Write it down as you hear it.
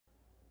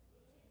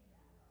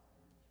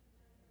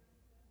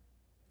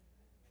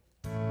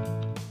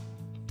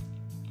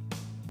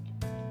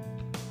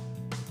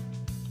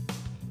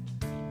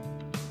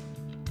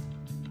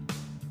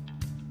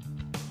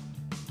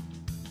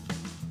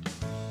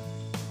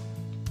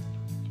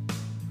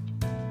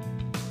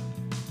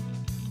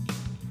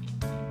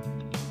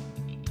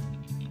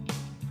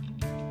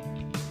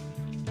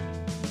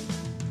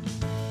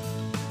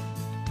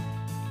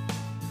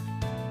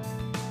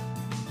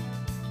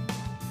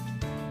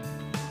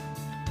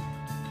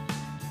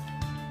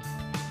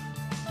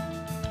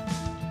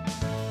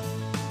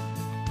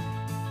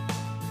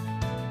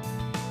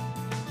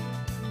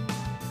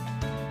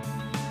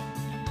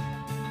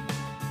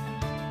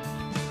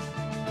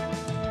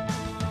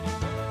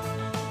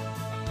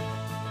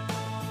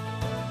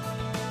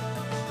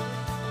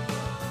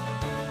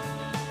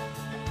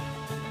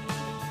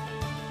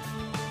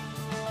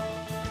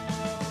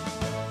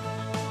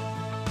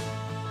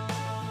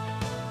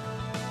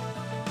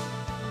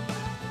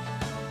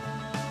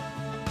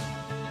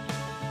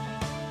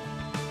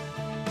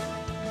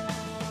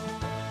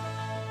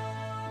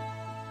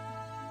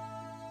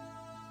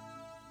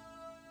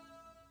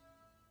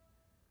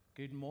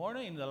Good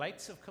morning. The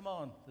lights have come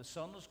on. The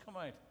sun has come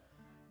out.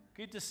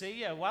 Good to see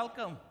you.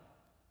 Welcome.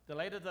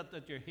 Delighted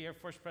that you're here,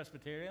 First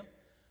Presbyterian,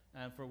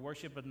 for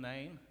worship at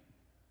 9.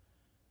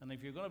 And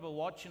if you're going to be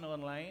watching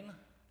online,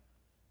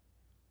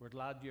 we're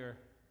glad you're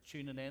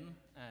tuning in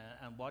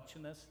and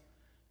watching this.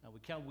 We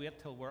can't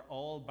wait till we're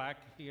all back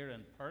here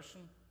in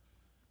person.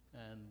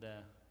 And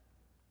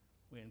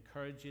we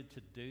encourage you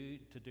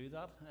to do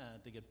that,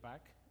 to get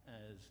back,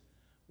 as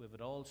we've it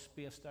all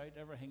spaced out.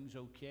 Everything's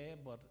okay,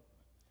 but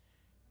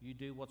you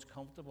do what's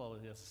comfortable.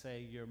 As I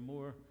say, you're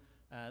more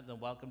than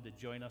welcome to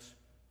join us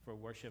for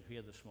worship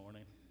here this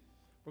morning.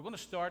 We're going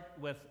to start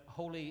with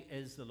Holy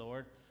is the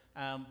Lord.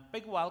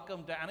 Big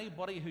welcome to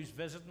anybody who's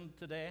visiting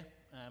today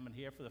and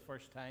here for the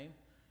first time.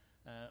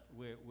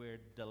 We're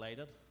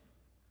delighted.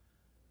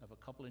 I have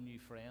a couple of new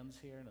friends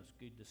here, and it's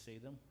good to see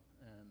them.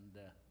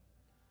 And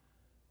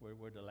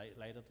we're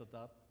delighted at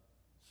that.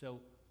 So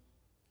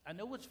I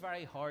know it's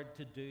very hard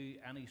to do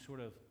any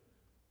sort of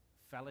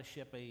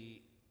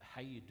fellowship-y, how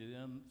you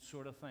doing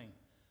sort of thing.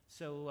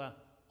 So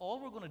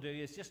all we're going to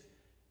do is just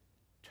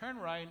turn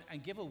around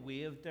and give a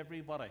wave to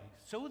everybody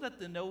so that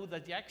they know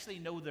that you actually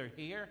know they're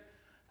here.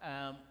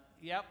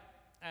 Yep,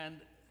 and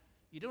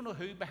you don't know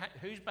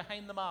who's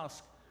behind the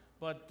mask,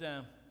 but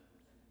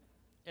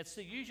it's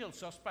the usual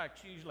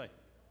suspects usually.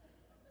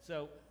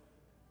 So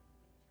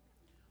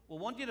we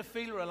want you to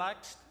feel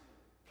relaxed.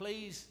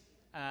 Please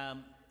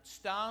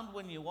stand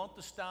when you want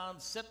to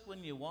stand, sit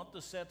when you want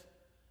to sit.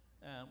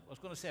 I was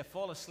going to say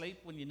fall asleep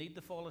when you need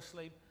to fall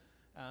asleep,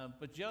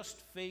 but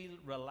just feel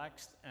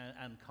relaxed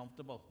and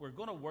comfortable. We're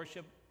going to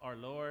worship our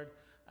Lord.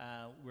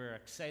 We're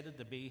excited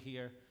to be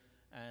here,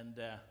 and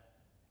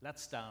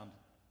let's stand.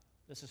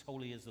 This is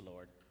Holy is the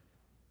Lord.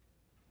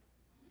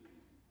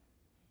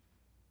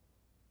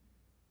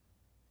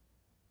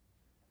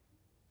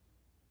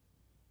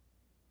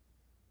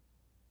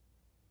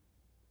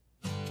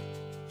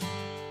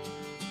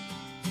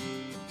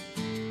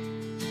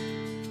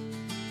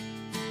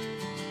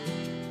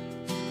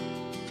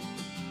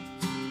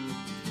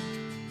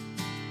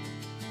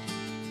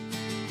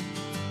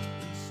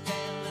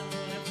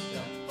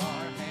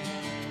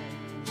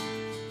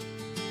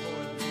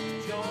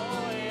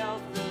 Joy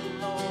of the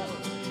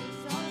Lord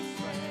is our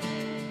strength.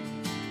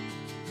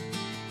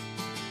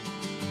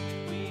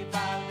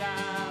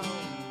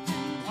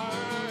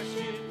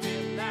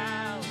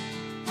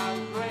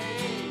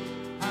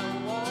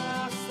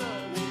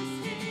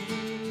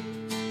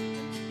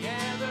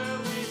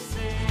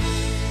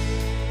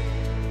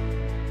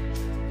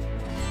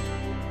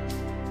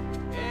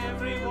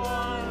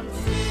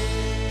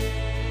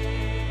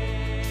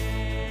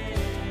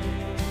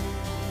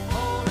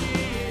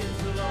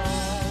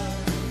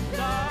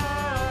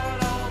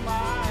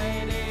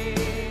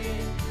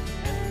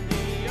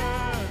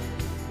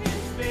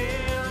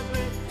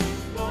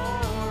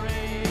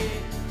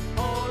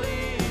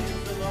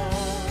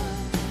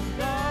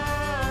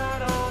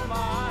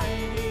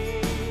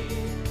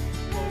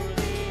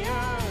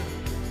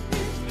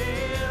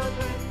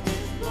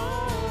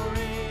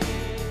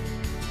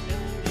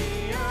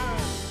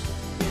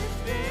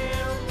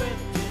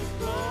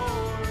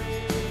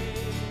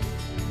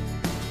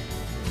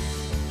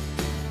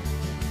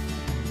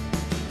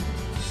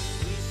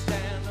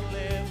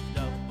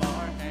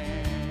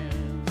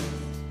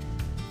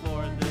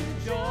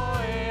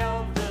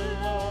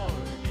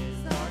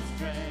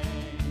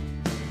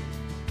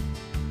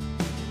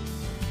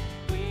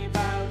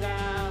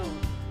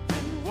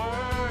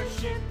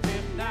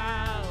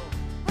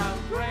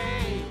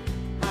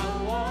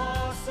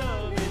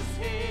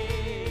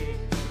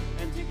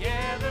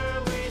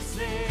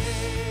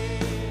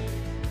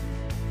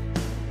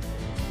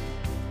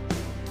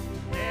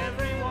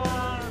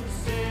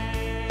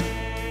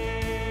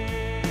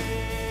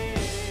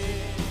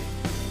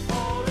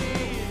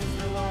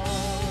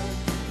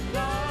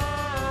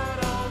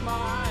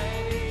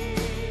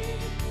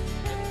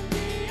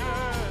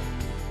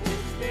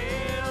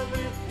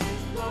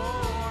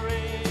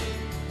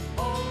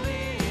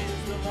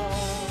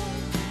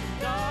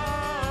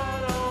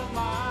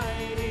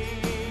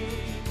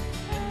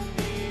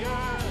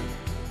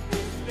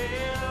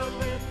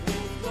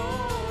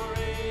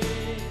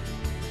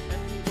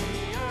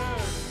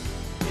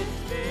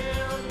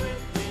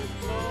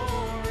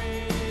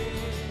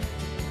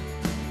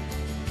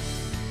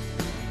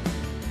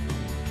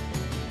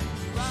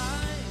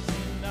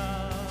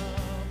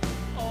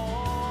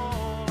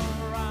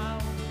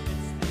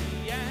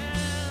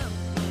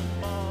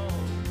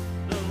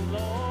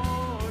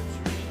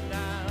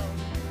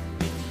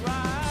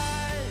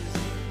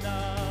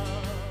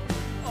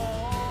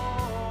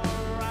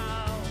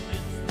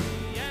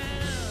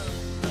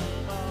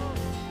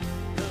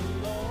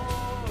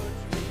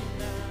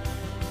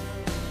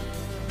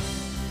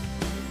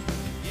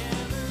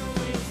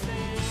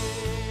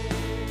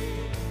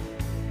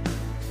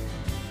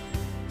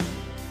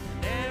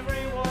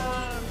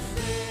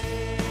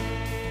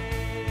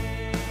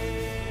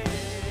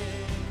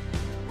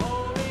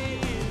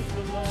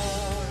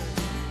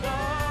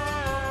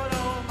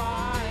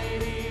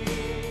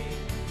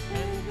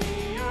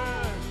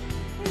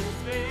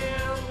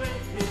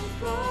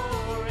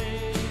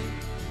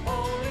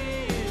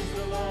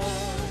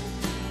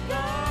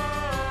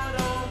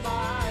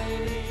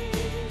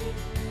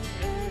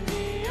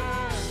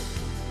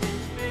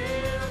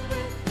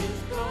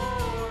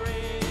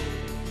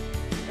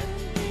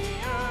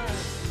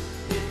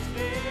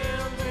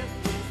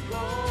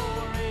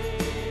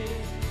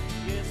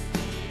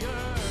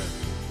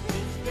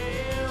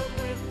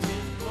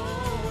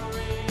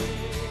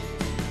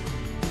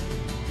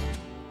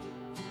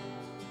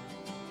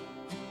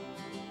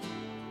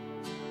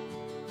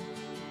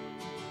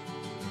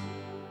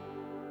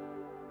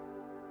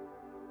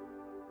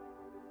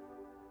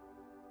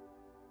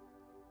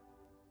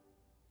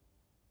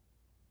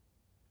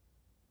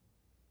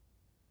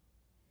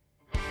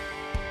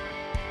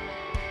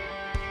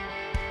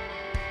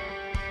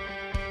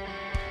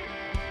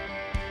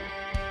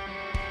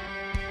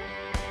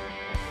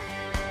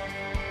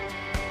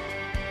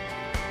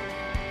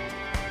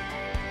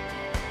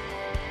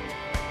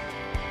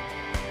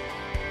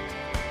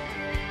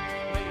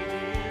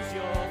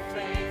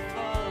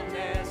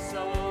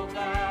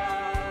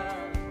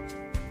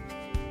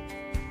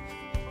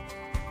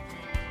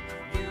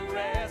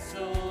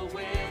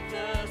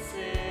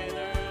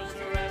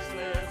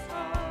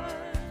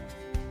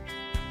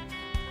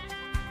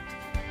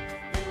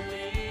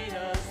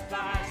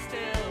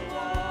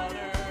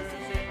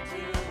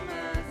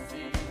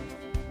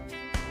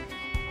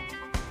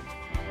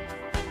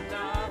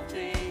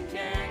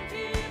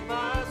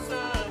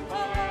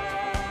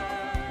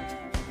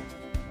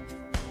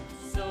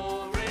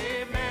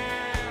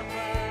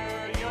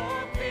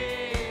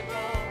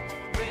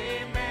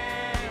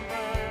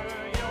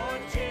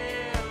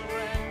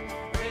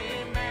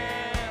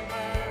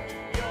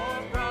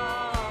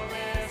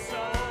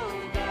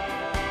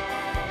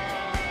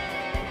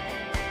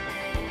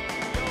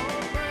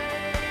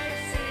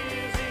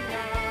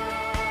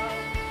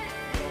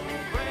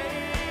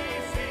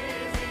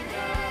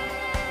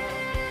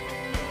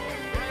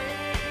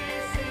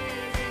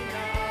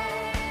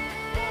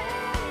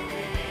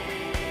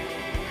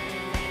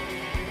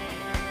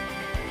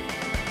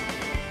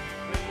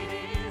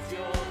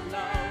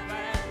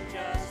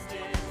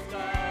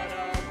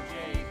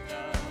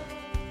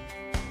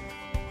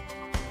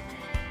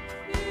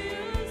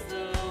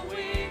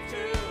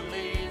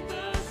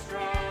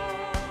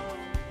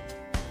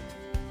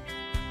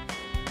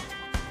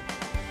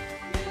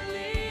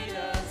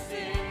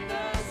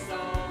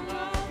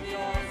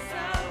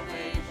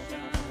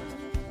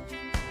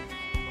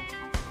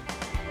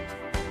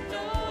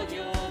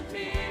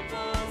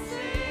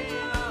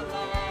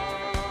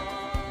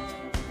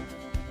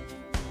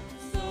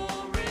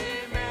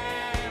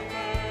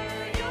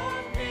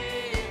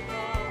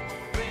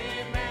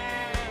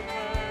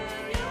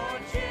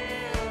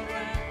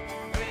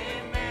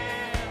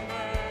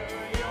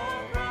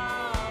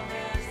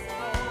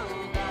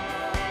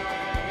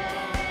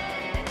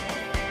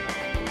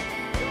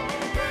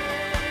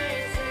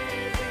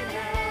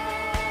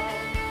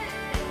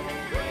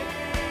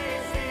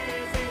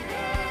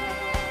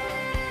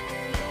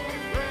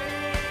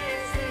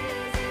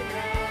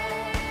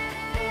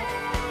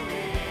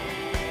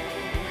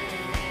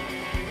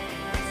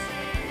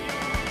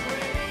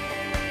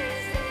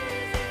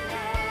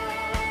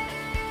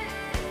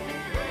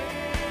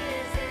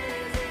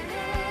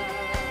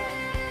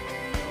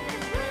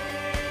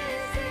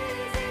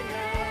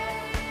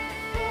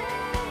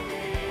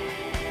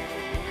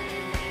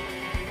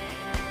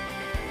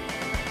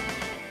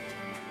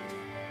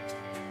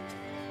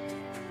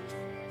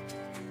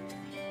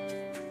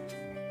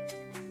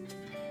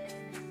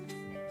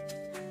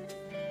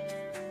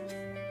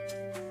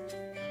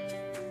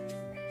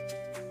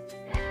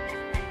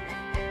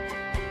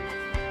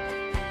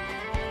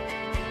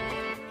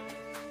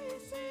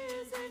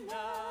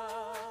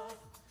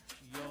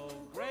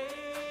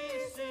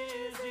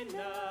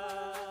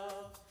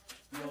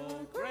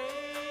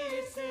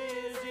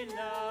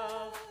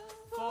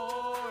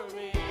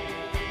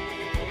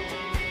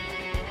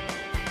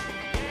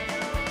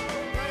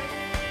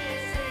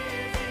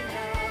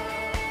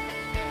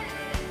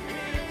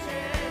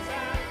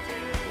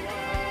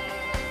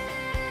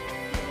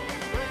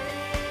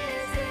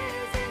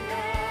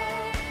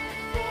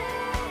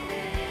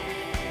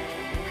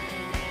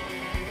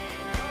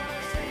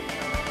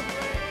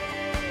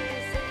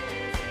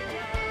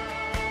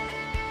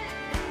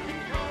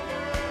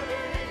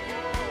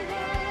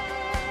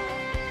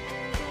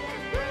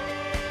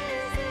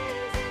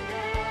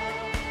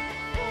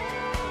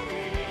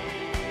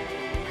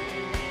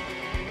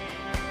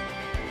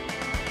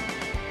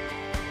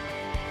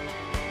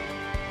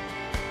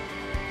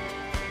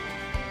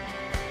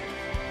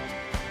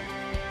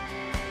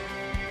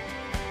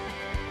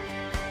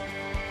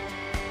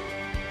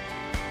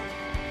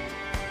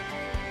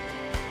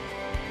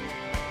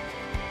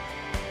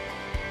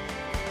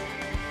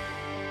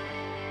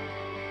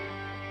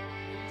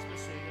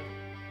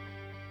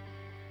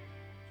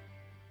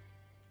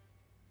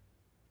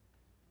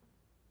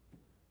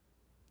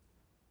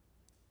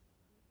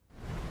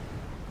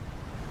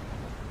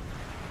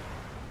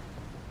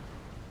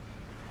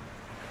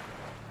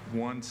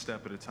 one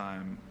step at a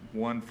time,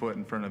 one foot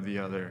in front of the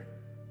other.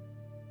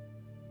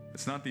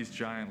 It's not these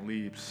giant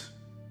leaps,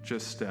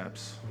 just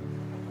steps.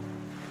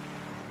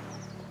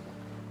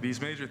 These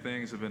major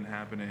things have been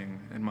happening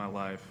in my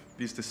life,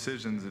 these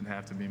decisions that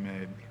have to be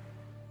made.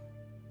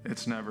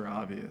 It's never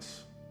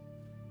obvious.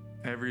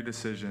 Every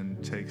decision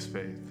takes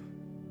faith.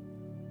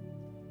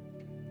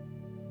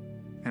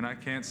 And I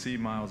can't see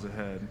miles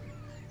ahead,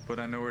 but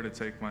I know where to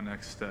take my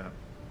next step.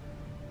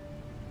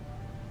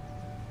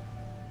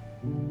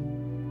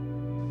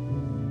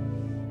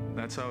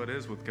 That's how it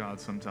is with God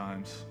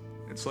sometimes.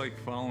 It's like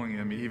following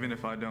him even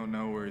if I don't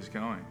know where he's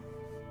going.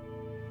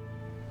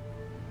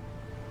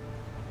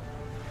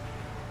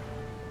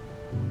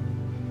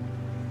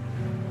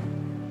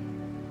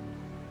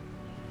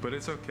 But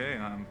it's okay,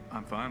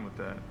 I'm fine with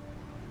that.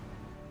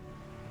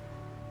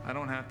 I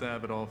don't have to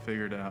have it all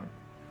figured out,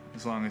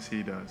 as long as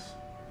he does.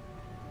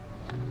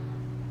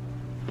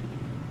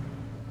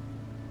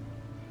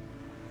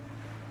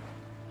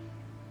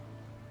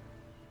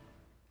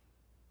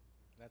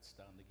 Let's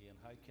stand again.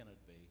 How can it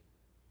be?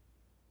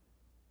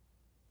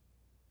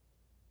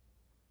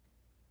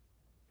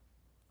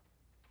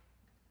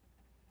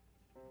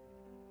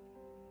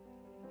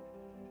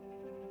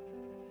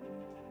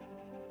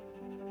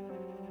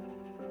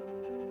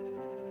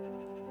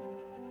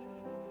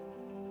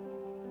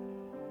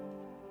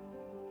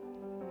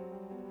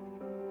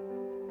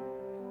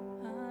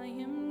 I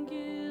am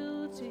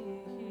guilty,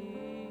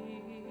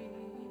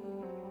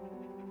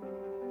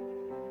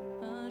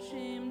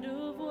 ashamed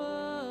of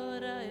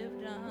what I've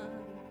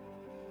done,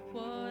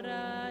 what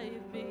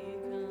I've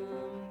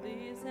become.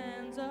 These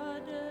hands are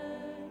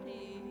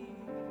dirty.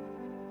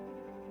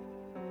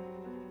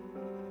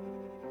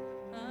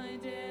 I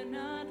dare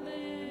not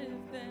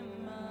lift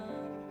them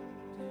up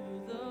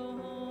to the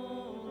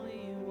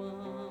Holy One.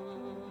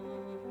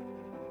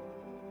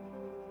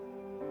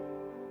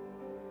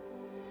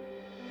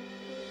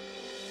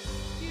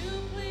 You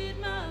plead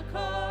my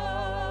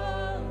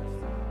cause,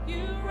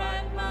 you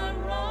right my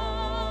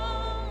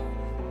wrongs,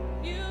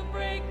 you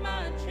break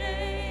my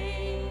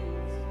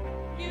chains,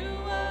 you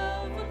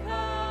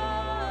overcome,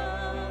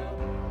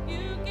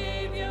 you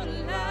gave your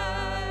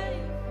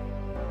life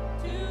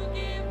to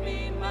give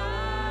me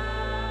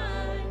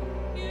mine,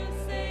 you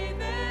say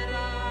that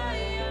I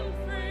am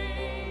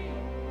free,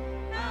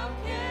 how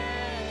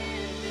can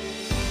it be?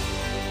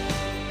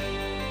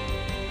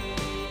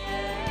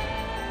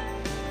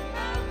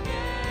 How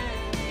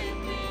can it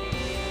be?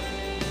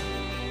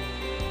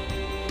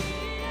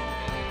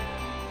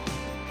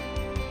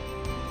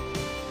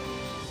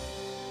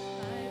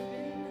 I've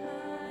been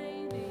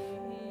hiding,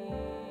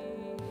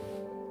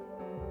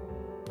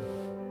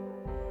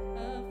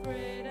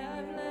 afraid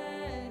I've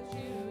let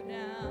you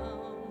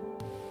down.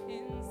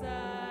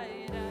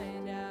 Inside I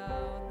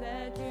doubt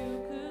that you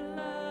could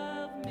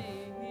love me,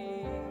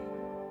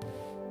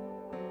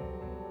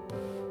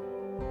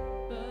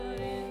 but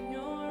in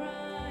your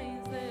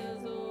eyes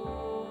there's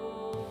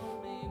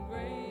only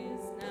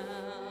grace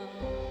now.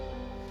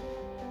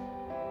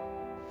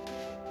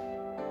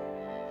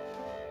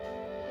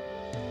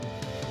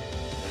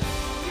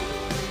 You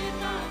plead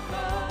my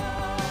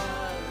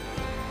cause,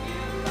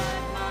 you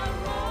right my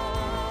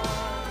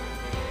wrongs,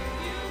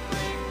 you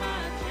break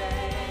my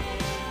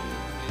chains,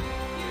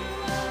 you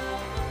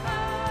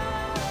overcome,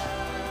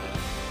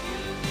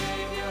 you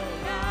gave your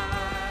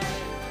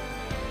life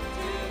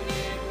to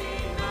give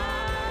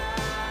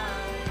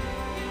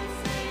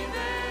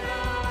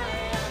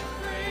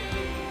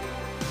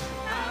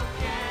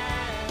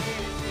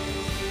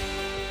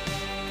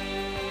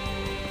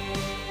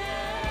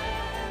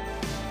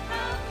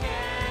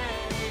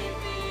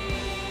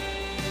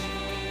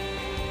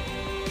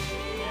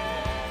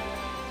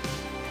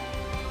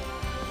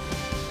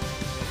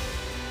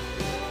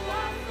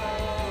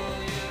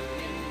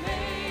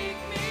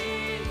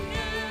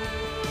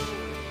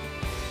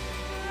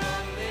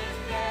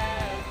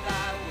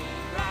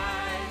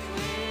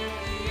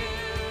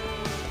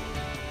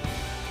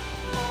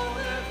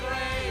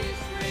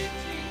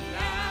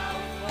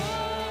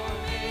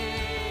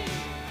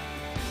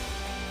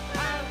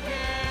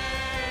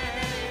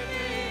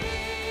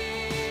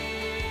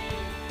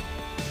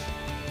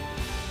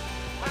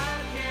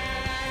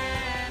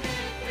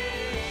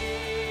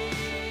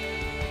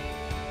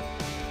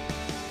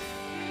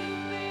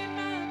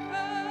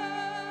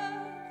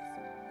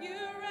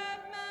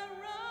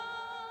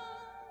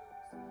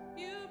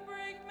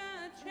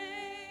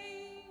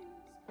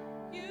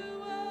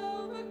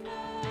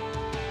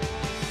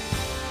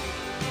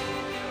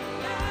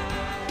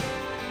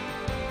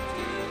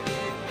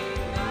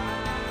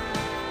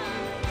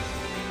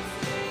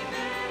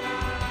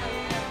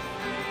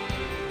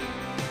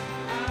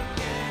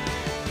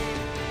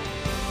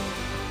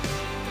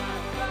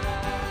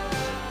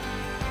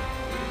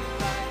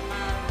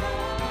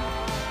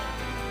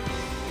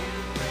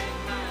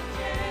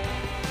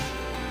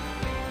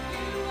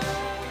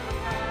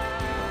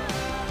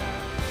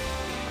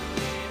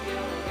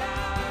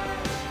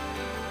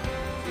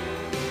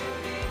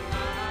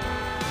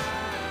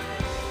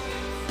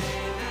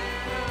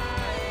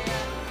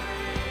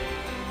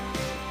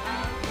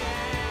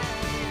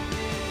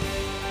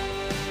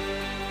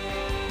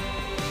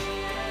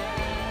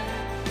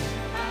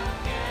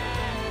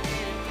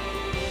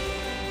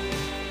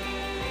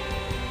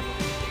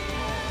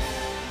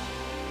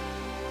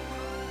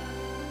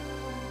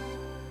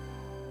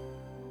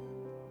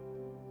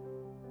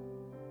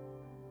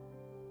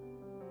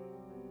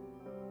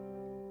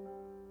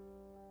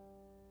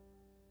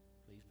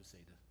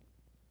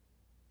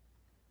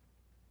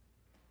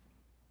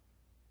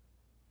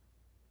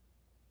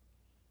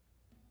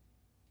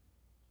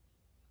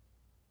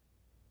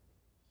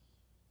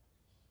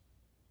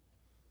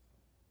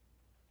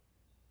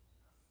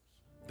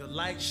But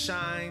light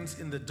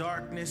shines in the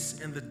darkness,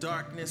 and the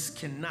darkness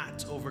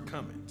cannot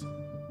overcome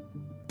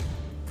it.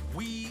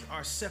 We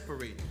are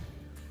separated.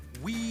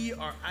 We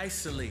are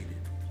isolated.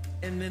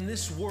 And in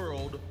this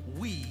world,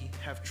 we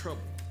have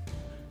trouble.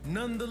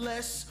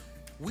 Nonetheless,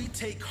 we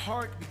take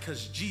heart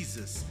because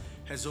Jesus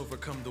has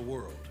overcome the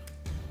world.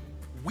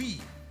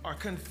 We are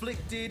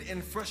conflicted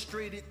and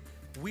frustrated,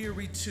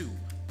 weary too.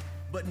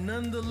 But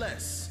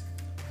nonetheless,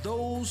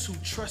 those who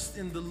trust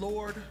in the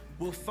Lord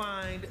will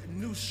find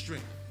new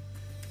strength.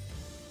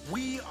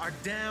 We are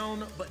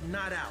down but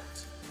not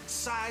out,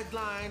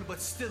 sidelined but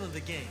still in the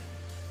game.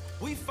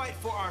 We fight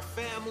for our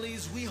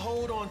families, we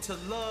hold on to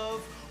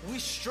love, we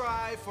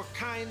strive for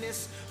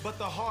kindness, but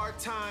the hard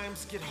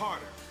times get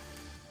harder.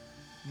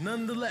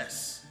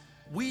 Nonetheless,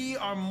 we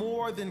are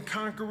more than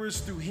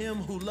conquerors through him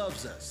who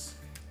loves us.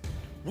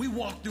 We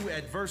walk through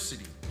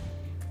adversity.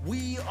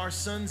 We are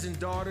sons and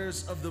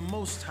daughters of the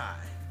Most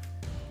High.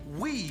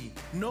 We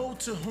know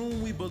to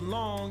whom we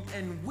belong,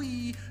 and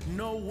we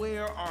know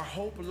where our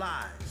hope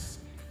lies.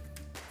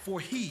 For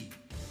he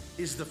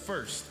is the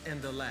first and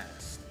the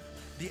last,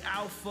 the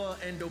Alpha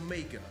and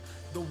Omega,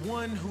 the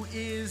one who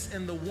is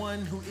and the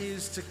one who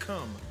is to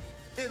come.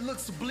 It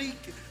looks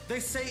bleak, they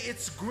say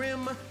it's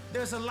grim,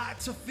 there's a lot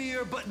to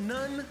fear, but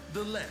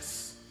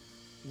nonetheless,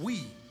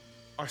 we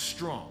are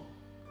strong.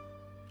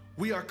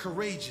 We are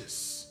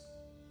courageous.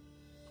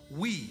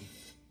 We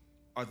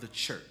are the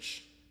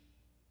church.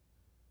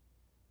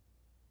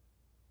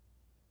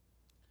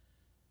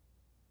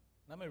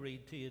 Let me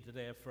read to you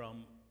today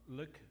from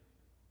Luke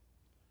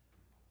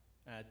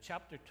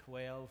chapter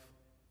 12.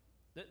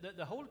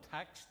 The whole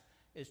text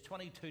is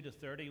 22 to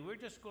 30. We're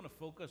just going to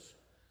focus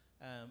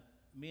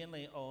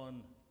mainly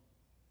on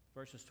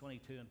verses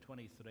 22 and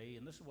 23,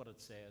 and this is what it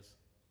says.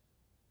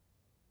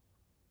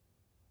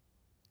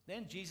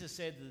 Then Jesus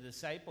said to the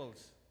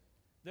disciples,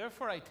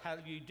 "Therefore I tell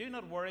you, do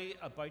not worry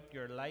about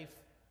your life,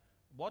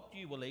 what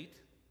you will eat,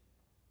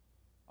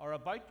 or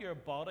about your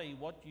body,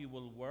 what you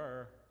will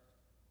wear.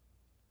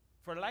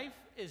 For life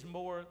is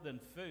more than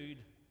food,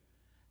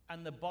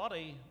 and the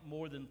body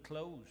more than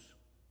clothes.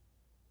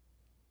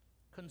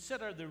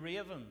 Consider the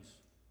ravens.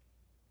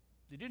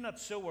 They do not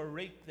sow or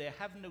reap, they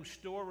have no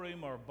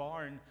storeroom or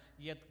barn,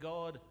 yet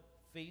God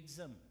feeds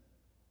them.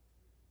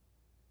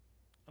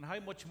 And how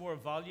much more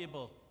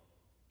valuable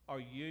are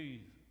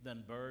you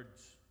than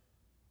birds?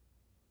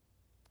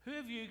 Who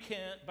of you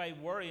can, by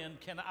worrying,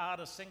 can add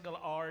a single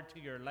hour to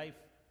your life?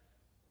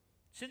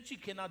 Since you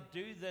cannot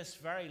do this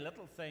very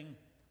little thing,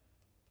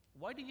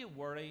 why do you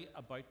worry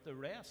about the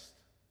rest?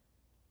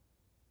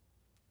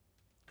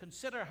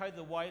 Consider how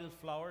the wild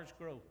flowers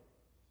grow.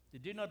 They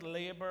do not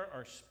labor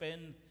or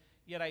spin,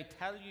 yet I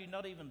tell you,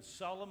 not even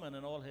Solomon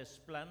in all his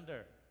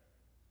splendor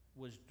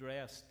was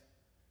dressed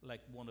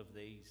like one of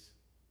these.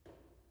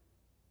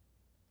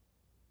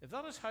 If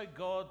that is how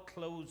God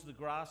clothes the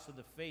grass of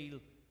the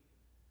field,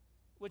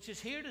 which is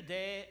here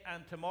today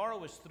and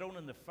tomorrow is thrown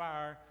in the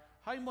fire,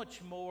 how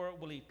much more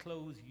will he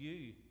clothe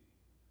you,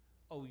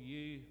 O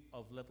you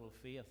of little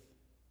faith?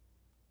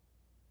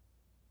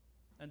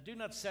 And do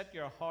not set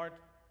your heart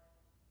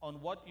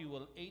on what you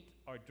will eat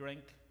or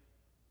drink.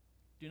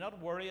 Do not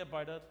worry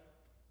about it,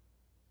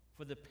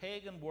 for the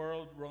pagan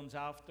world runs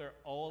after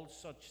all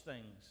such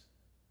things,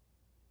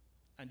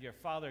 and your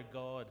Father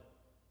God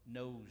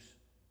knows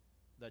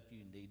that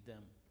you need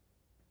them."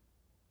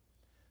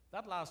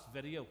 That last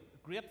video,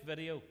 great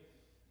video,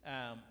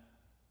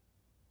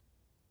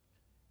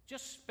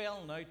 just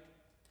spelling out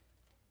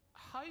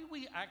how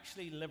we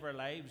actually live our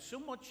lives, so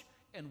much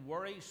in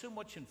worry, so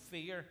much in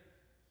fear.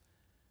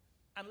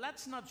 And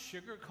let's not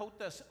sugarcoat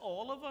this.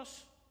 All of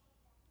us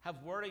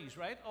have worries,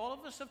 right? All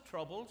of us have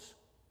troubles.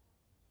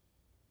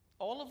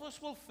 All of us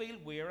will feel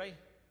weary.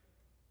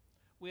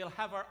 We'll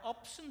have our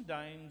ups and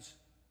downs,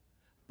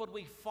 but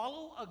we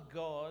follow a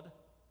God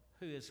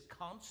who is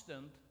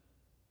constant,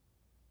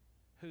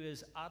 who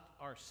is at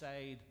our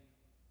side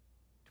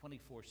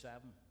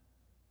 24/7.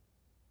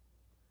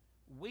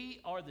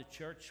 We are the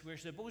church. We're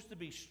supposed to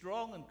be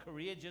strong and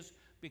courageous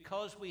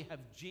because we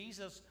have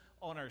Jesus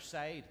on our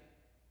side.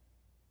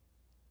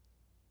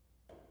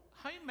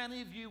 How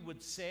many of you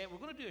would say, we're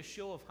going to do a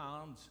show of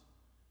hands.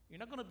 You're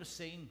not going to be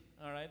seen,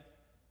 all right?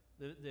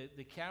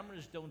 The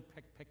cameras don't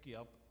pick you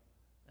up.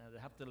 They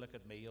have to look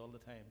at me all the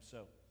time.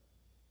 So,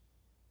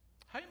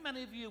 how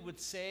many of you would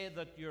say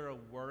that you're a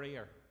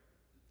worrier?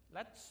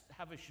 Let's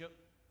have a show.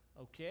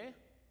 Okay,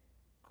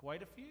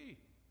 quite a few.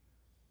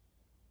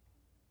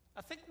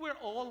 I think we're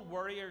all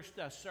worriers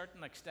to a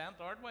certain extent,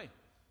 aren't we?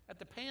 It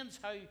depends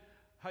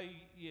how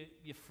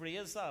you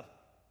phrase that.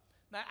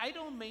 Now, I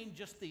don't mean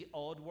just the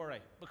odd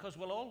worry, because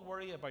we'll all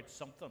worry about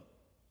something.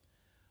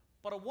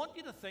 But I want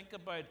you to think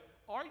about,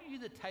 are you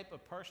the type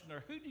of person,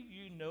 or who do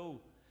you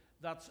know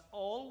that's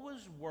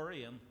always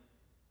worrying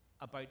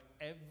about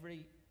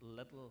every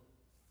little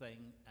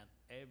thing and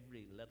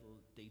every little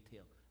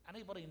detail?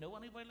 Anybody know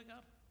anybody like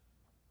that?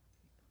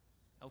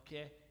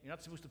 Okay, you're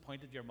not supposed to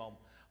point at your mom.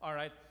 All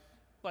right,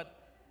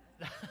 but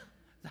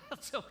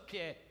that's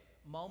okay.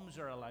 Moms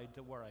are allowed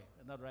to worry,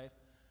 isn't that right?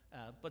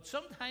 But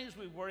sometimes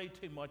we worry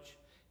too much.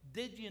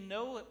 Did you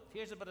know?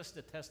 Here's a bit of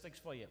statistics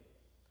for you.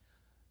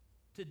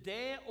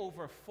 Today,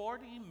 over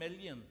 40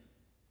 million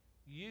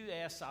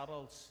US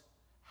adults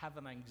have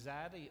an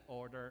anxiety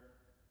order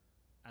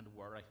and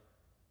worry.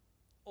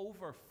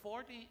 Over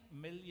 40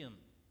 million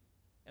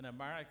in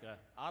America,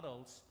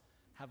 adults,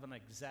 have an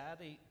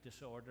anxiety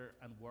disorder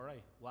and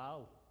worry.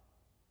 Wow.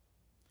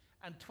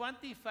 And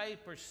 25%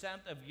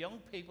 of young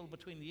people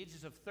between the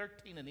ages of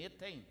 13 and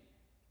 18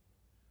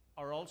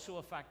 are also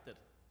affected.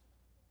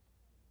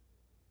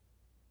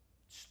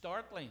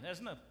 Startling,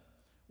 isn't it?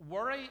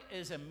 Worry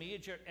is a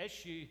major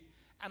issue,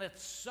 and it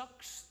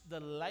sucks the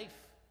life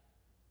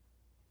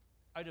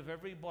out of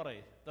everybody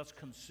that's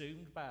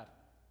consumed by it.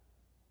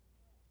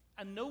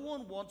 And no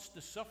one wants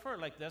to suffer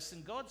like this.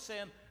 And God's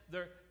saying,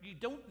 you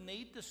don't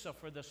need to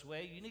suffer this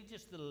way. You need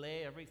just to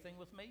lay everything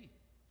with me.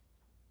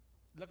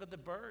 Look at the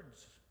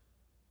birds.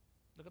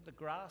 Look at the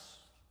grass.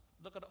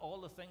 Look at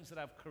all the things that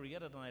I've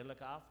created, and I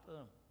look after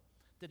them.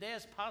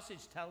 Today's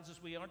passage tells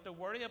us we aren't to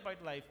worry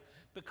about life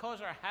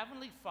because our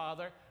Heavenly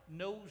Father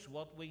knows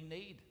what we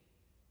need.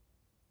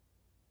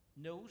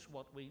 Knows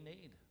what we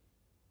need.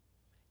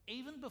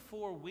 Even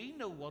before we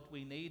know what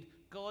we need,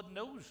 God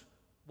knows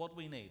what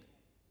we need.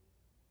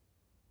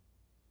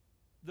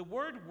 The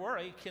word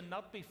worry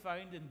cannot be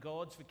found in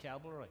God's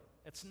vocabulary.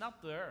 It's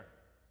not there.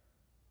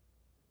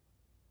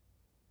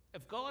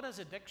 If God has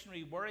a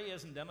dictionary, worry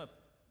isn't in it.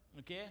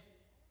 Okay?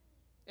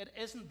 It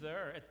isn't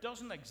there. It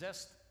doesn't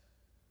exist.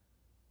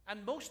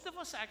 And most of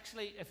us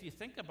actually, if you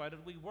think about it,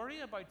 we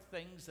worry about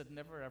things that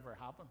never ever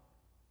happen.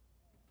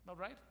 Not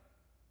right?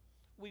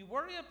 We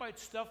worry about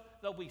stuff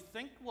that we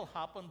think will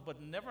happen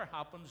but never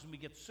happens, and we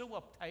get so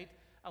uptight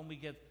and we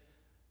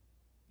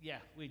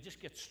just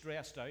get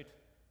stressed out.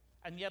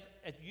 And yet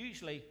it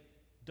usually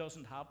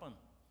doesn't happen.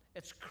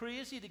 It's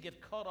crazy to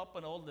get caught up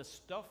in all this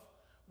stuff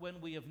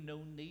when we have no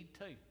need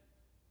to.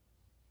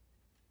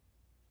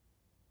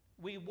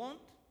 We want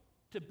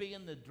to be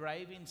in the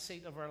driving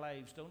seat of our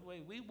lives, don't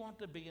we? We want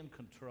to be in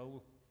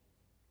control.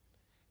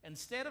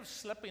 Instead of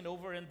slipping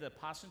over into the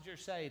passenger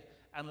side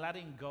and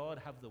letting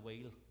God have the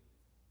wheel.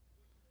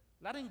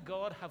 Letting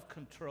God have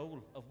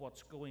control of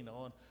what's going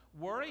on.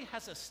 Worry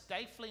has a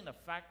stifling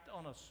effect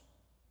on us.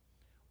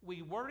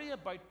 We worry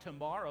about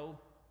tomorrow.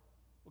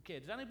 Okay,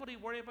 does anybody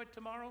worry about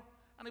tomorrow?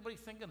 Anybody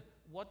thinking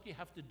what you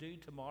have to do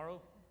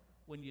tomorrow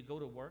when you go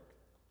to work?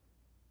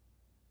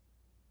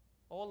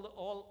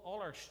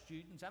 All our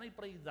students,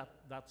 anybody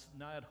that's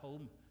now at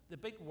home, the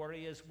big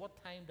worry is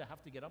what time do I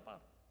have to get up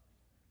at?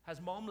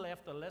 Has mom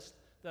left a list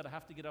that I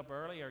have to get up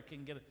early or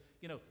can get,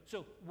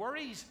 So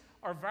worries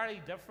are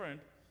very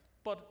different,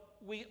 but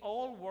we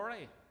all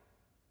worry.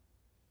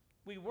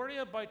 We worry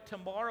about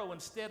tomorrow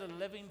instead of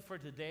living for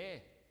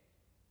today.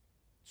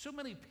 So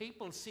many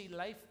people see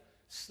life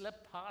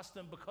slip past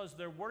them because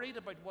they're worried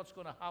about what's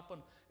going to happen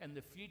in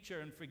the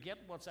future and forget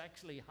what's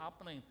actually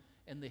happening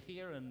in the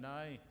here and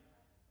now.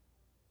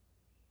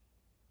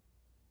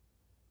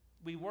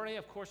 We worry,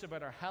 of course,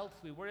 about our health.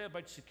 We worry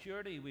about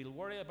security. We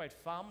worry about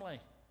family.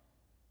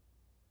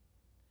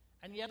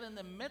 And yet in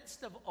the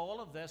midst of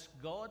all of this,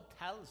 God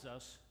tells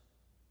us,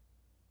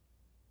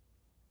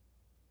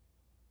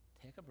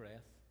 take a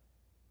breath.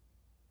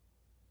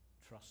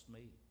 Trust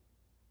me.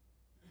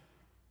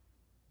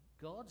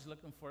 God's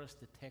looking for us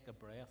to take a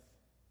breath,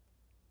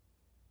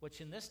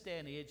 which in this day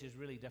and age is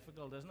really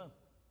difficult, isn't it?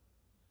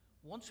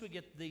 Once we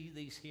get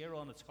these here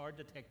on, it's hard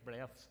to take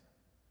breaths.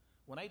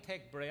 When I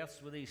take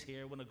breaths with these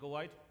here, when I go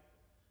out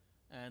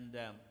and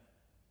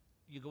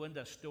you go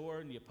into a store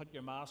and you put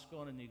your mask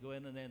on and you go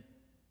in and then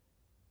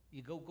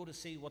you go to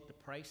see what the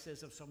price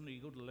is of something, or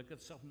you go to look at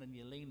something and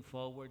you lean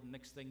forward and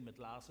next thing my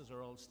glasses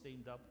are all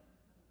steamed up.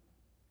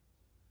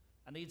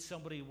 I need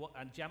somebody,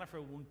 and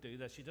Jennifer won't do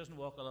this, she doesn't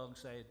walk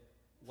alongside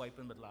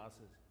wiping my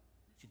glasses.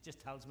 She just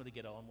tells me to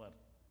get on with it.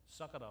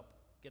 Suck it up.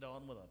 Get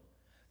on with it.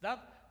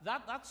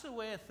 That's the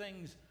way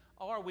things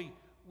are. We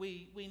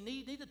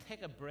need to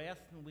take a breath,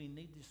 and we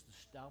need just to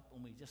stop,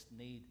 and we just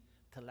need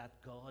to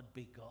let God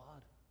be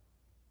God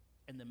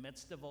in the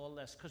midst of all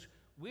this, because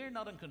we're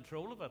not in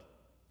control of it.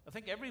 I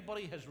think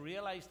everybody has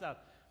realized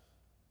that.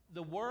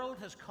 The world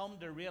has come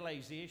to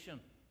realization,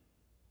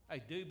 I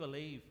do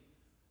believe,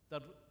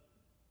 that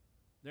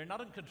they're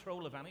not in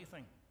control of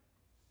anything.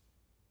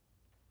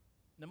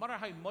 No matter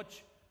how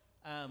much,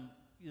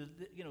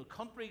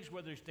 countries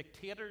where there's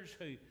dictators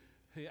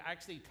who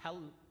actually tell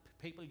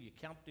people you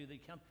can't do,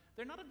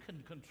 they're not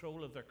in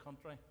control of their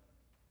country.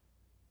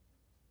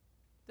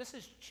 This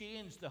has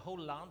changed the whole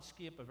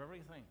landscape of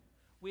everything.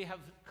 We have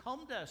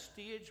come to a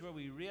stage where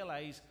we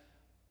realize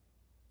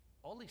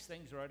all these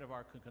things are out of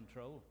our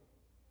control.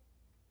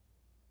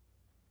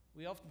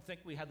 We often think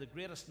we have the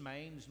greatest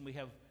minds, and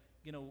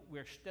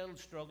we're still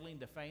struggling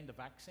to find a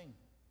vaccine.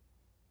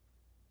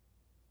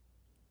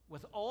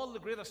 With all the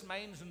greatest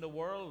minds in the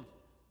world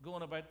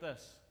going about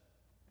this.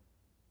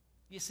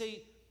 You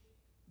see,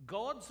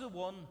 God's the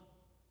one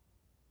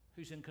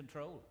who's in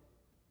control.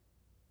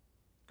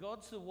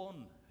 God's the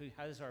one who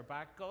has our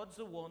back. God's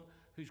the one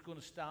who's going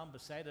to stand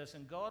beside us.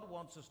 And God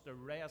wants us to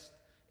rest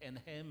in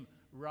Him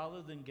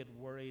rather than get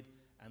worried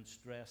and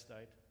stressed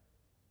out.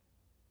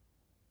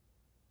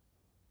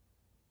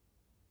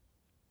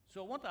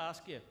 So I want to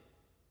ask you,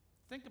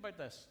 think about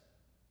this.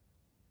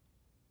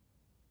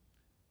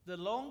 The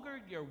longer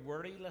your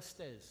worry list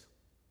is,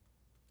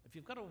 if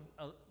you've got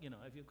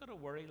if you've got a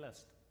worry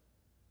list,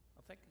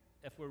 I think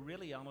if we're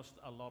really honest,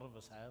 a lot of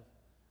us have.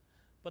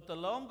 But the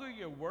longer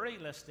your worry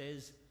list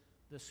is,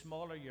 the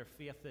smaller your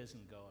faith is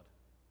in God.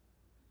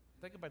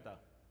 Think about that.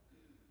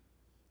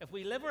 If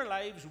we live our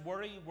lives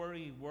worry,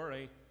 worry,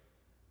 worry,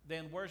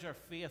 then where's our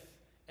faith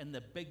in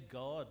the big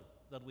God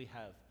that we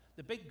have?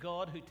 The big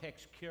God who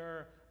takes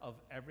care of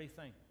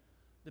everything.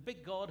 The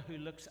big God who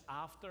looks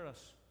after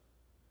us,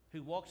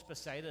 who walks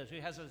beside us,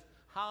 who has his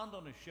hand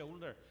on his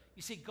shoulder.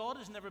 You see, God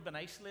has never been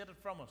isolated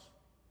from us.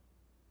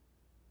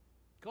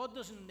 God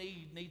doesn't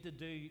need to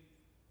do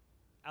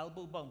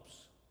elbow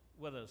bumps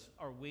with us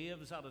or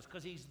waves at us,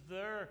 because he's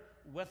there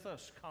with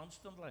us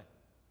constantly.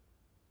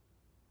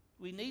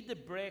 We need to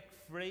break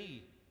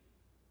free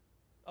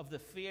of the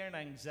fear and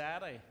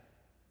anxiety,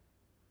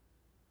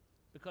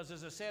 because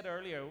as I said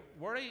earlier,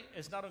 worry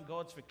is not in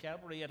God's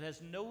vocabulary. It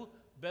has no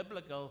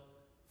biblical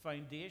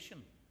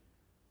foundation.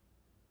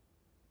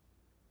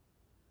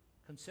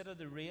 Consider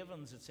the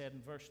ravens, it said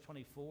in verse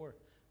 24.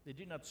 They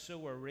do not sow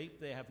or reap.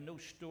 They have no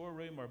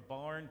storeroom or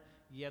barn,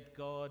 yet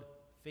God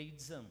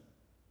feeds them.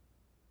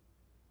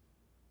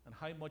 And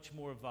how much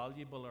more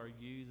valuable are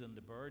you than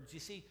the birds? You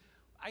see,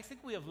 I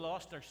think we have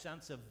lost our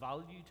sense of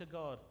value to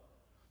God,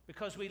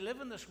 because we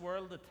live in this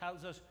world that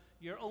tells us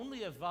you're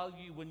only of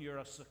value when you're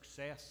a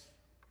success.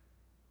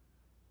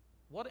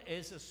 What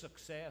is a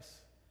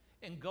success?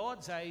 In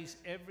God's eyes,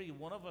 every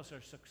one of us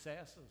are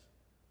successes,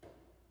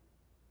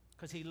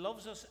 because he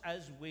loves us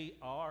as we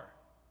are.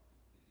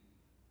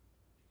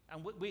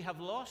 And we have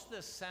lost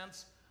this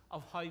sense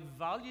of how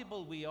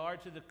valuable we are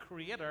to the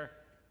Creator,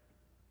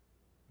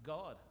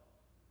 God.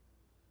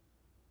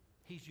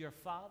 He's your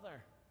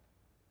Father.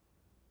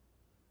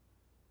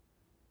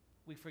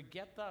 We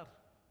forget that.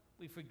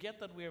 We forget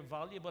that we are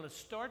valuable.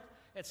 It's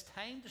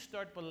time to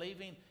start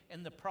believing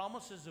in the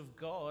promises of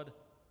God,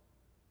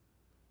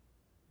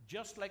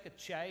 just like a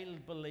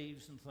child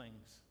believes in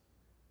things.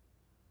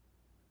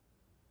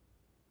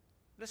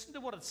 Listen to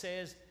what it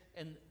says,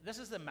 this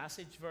is the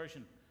Message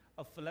version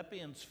of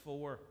Philippians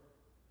 4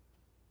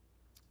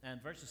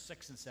 and verses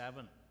 6 and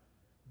 7.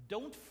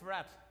 Don't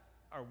fret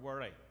or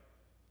worry.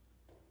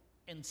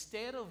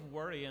 Instead of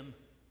worrying,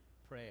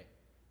 pray.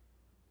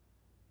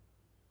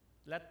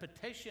 Let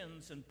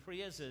petitions and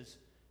praises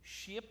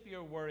shape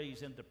your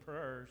worries into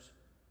prayers,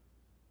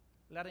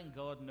 letting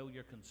God know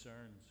your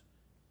concerns.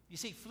 You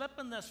see,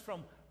 flipping this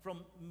from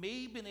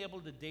me being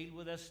able to deal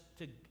with this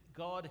to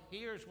God,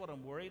 here's what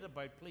I'm worried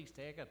about, please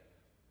take it,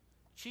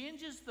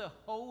 changes the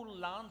whole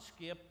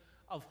landscape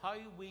of how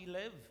we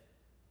live.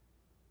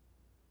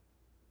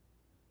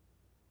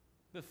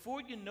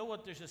 Before you know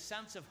it, there's a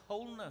sense of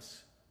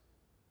wholeness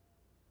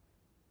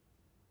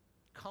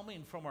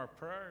coming from our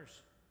prayers.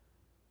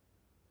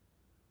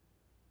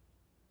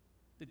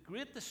 The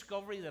great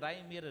discovery that I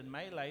made in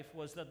my life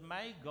was that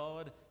my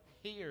God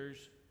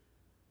hears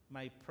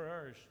my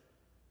prayers.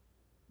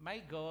 My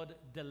God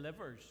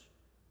delivers.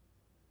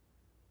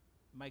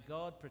 My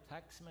God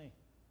protects me.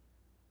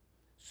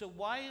 So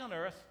why on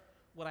earth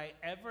would I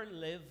ever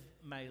live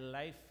my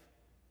life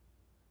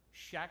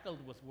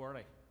shackled with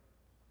worry?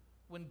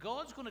 When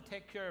God's going to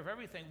take care of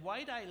everything,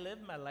 why do I live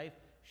my life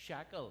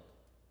shackled,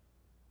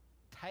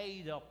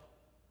 tied up?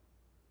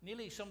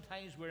 Nearly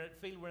sometimes we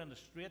feel we're in a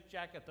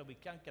straitjacket that we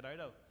can't get out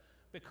of,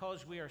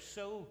 because we are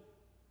so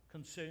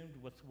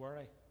consumed with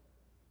worry.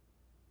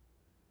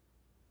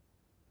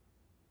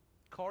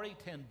 Corrie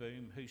ten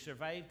Boom, who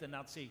survived the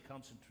Nazi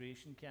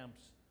concentration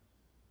camps,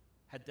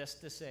 had this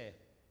to say: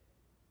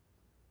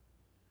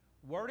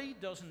 worry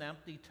doesn't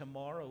empty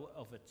tomorrow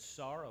of its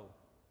sorrow.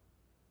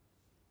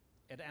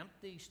 It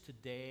empties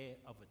today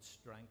of its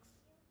strength.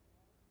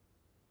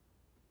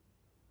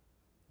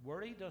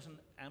 Worry doesn't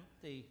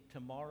empty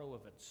tomorrow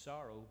of its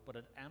sorrow, but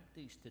it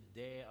empties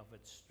today of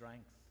its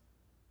strength.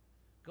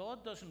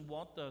 God doesn't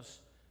want us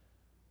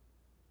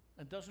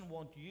and doesn't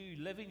want you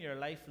living your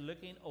life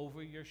looking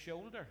over your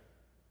shoulder.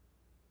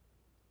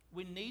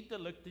 We need to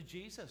look to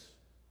Jesus.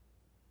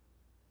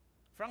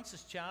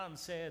 Francis Chan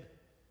said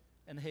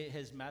in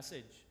his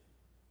message,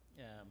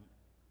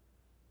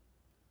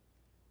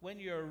 when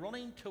you're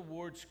running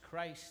towards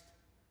Christ,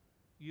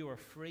 you are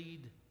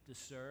freed to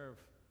serve,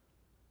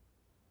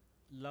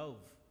 love,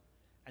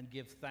 and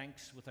give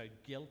thanks without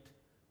guilt,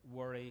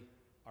 worry,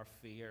 or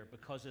fear,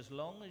 because as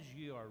long as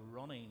you are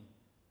running,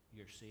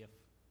 you're safe.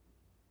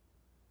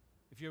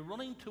 If you're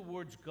running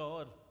towards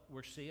God,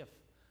 we're safe.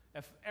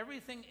 If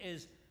everything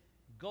is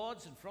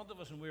God's in front of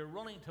us and we're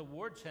running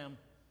towards Him,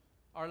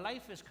 our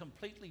life is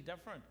completely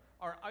different.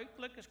 Our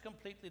outlook is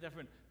completely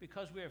different,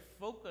 because we're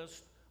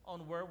focused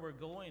on where we're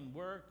going,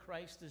 where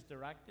Christ is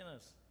directing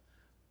us.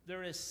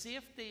 There is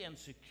safety and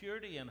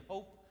security and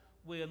hope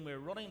when we're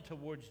running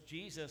towards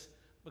Jesus,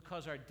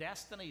 because our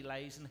destiny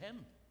lies in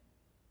Him.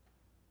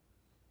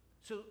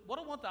 So what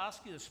I want to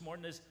ask you this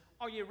morning is,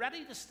 Are you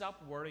ready to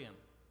stop worrying?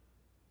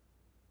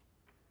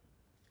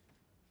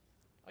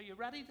 Are you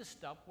ready to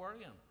stop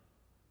worrying?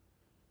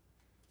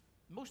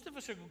 Most of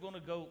us are going to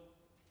go,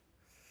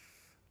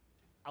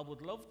 I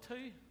would love to,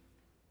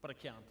 but I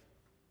can't.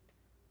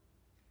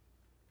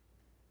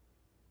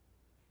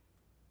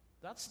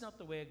 That's not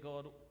the way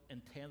God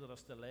intended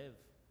us to live.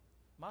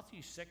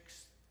 Matthew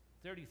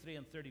 6:33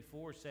 and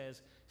 34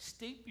 says,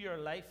 steep your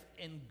life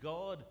in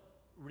God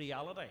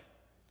reality,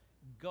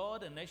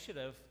 God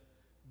initiative,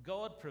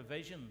 God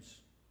provisions.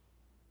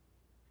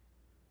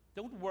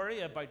 Don't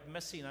worry about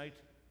missing out.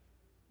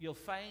 You'll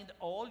find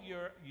all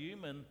your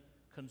human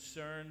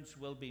concerns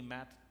will be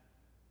met.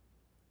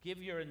 Give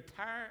your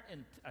entire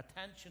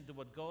attention to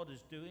what God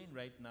is doing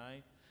right now,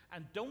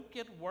 and don't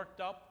get worked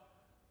up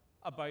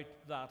about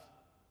that,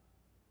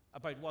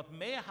 about what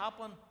may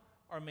happen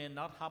or may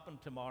not happen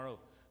tomorrow.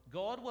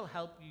 God will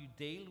help you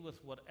deal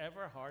with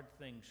whatever hard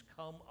things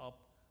come up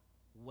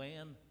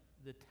when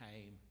the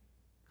time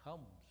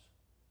comes.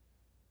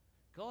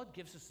 God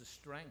gives us the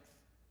strength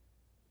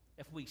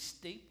if we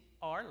steep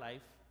our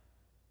life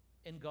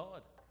in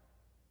God.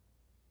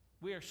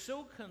 We are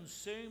so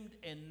consumed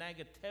in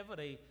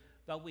negativity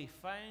that we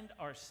find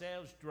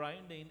ourselves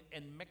drowning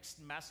in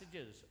mixed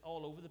messages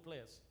all over the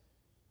place.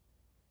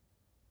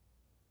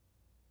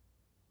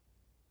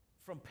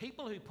 From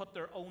people who put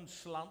their own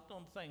slant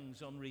on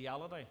things, on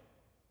reality.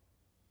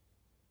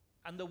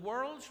 And the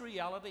world's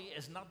reality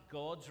is not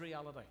God's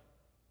reality.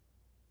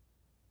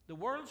 The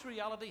world's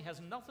reality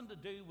has nothing to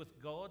do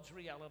with God's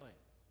reality.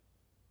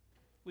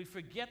 We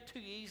forget too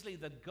easily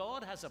that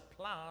God has a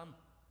plan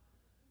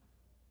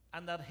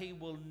and that He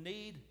will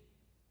need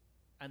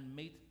and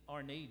meet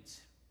our needs.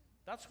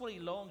 That's what He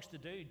longs to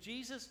do.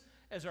 Jesus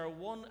is our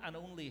one and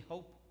only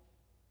hope.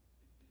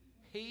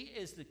 He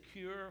is the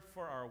cure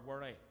for our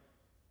worry.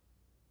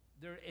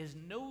 There is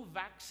no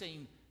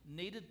vaccine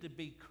needed to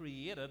be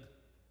created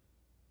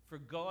for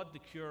God to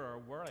cure our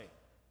worry.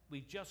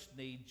 We just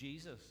need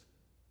Jesus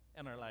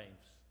in our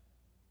lives.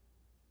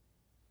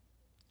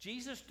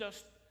 Jesus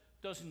just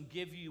doesn't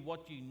give you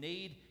what you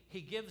need. He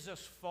gives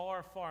us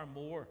far, far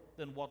more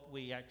than what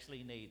we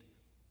actually need.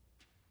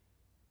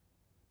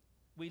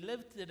 We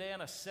live today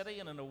in a city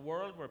and in a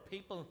world where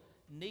people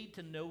need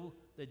to know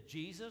that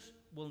Jesus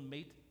will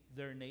meet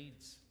their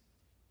needs.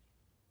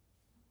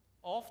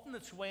 Often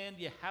it's when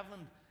you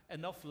haven't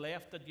enough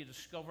left that you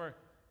discover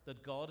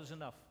that God is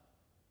enough.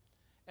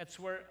 It's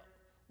when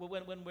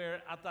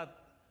we're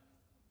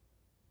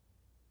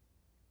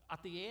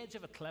at the edge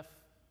of a cliff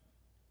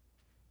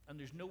and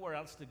there's nowhere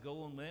else to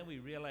go, and then we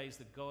realize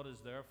that God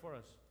is there for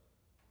us.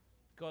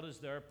 God is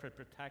there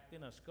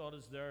protecting us. God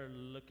is there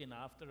looking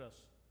after us.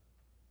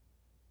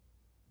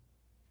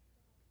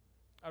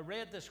 I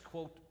read this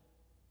quote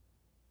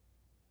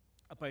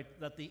about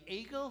that the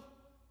eagle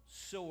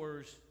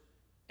soars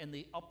in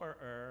the upper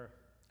air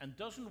and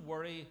doesn't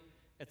worry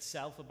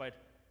itself about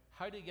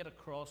how to get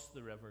across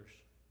the rivers.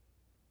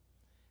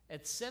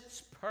 It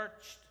sits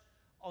perched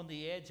on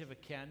the edge of a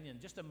canyon.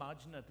 Just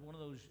imagine it, one of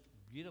those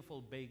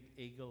beautiful big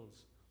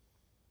eagles,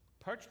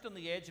 perched on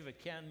the edge of a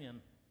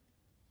canyon,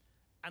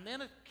 and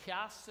then it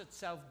casts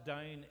itself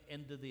down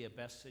into the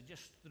abyss. It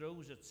just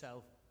throws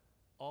itself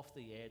off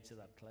the edge of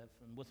that cliff,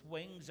 and with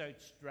wings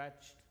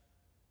outstretched,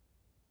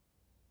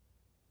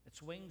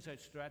 its wings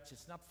outstretched,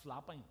 it's not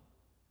flapping.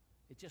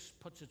 It just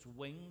puts its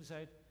wings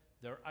out,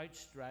 they're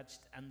outstretched,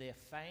 and they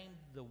find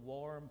the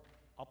warm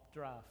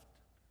updraft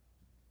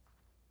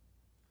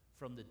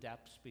from the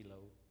depths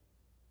below.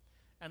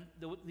 And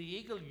the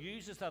eagle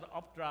uses that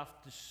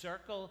updraft to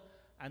circle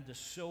and to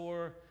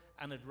soar,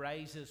 and it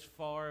rises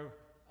far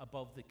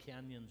above the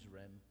canyon's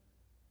rim.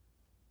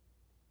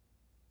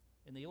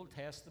 In the Old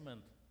Testament,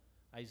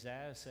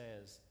 Isaiah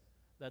says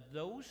that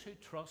those who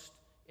trust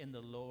in the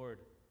Lord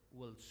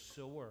will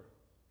soar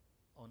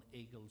on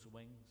eagle's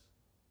wings.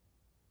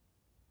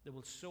 They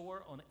will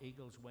soar on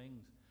eagle's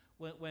wings.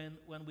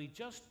 When we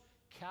just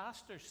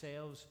cast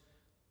ourselves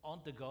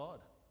onto God,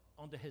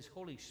 onto His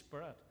Holy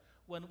Spirit,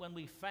 when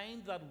we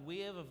find that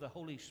wave of the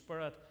Holy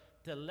Spirit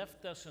to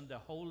lift us and to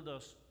hold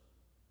us,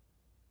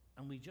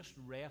 and we just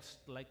rest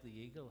like the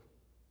eagle.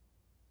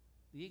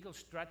 The eagle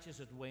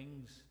stretches its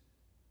wings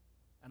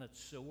and it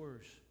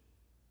soars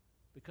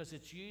because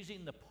it's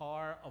using the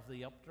power of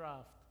the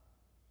updraft.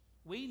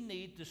 We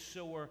need to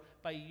soar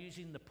by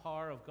using the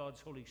power of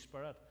God's Holy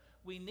Spirit.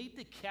 We need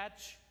to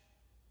catch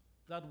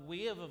that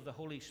wave of the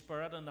Holy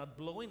Spirit and that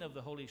blowing of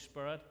the Holy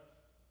Spirit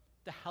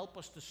to help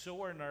us to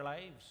soar in our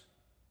lives.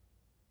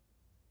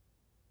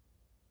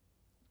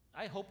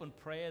 I hope and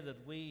pray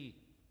that we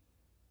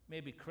may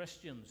be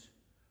Christians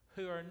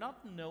who are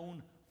not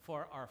known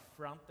for our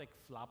frantic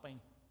flapping.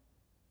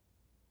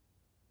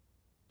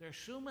 There are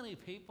so many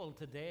people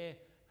today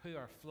who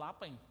are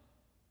flapping.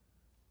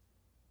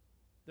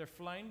 They're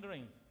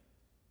floundering.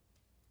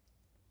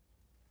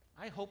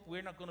 I hope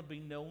we're not going to be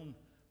known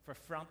for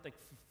frantic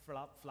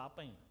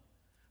flapping,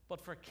 but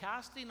for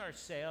casting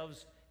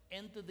ourselves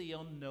into the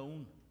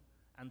unknown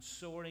and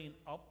soaring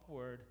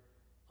upward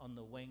on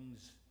the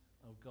wings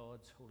of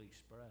God's Holy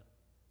Spirit.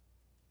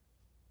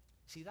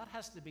 See, that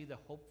has to be the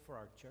hope for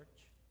our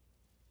church.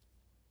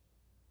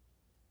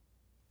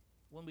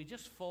 When we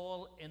just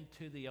fall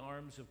into the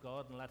arms of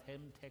God and let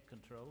Him take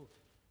control.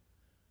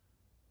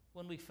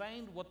 When we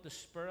find what the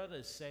Spirit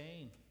is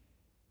saying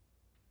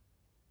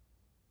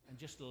and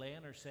just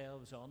laying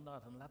ourselves on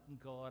that and letting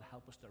God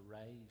help us to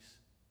rise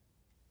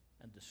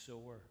and to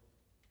soar.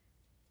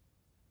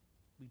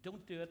 We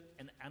don't do it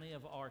in any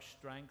of our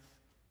strength,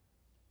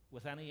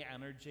 with any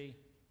energy.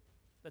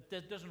 That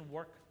doesn't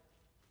work.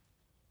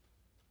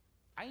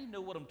 I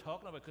know what I'm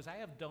talking about because I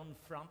have done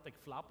frantic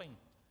flopping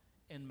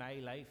in my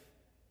life.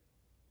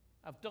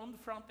 I've done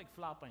frantic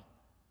flopping.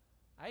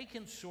 I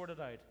can sort it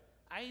out.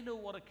 I know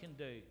what it can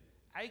do.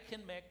 I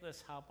can make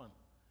this happen.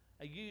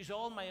 I use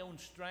all my own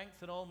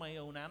strength and all my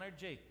own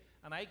energy,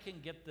 and I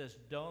can get this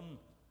done.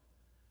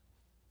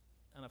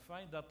 And I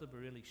find that to be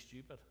really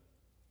stupid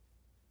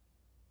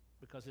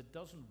because it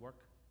doesn't work.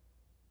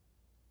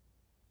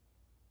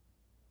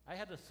 I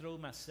had to throw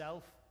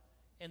myself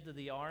into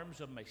the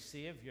arms of my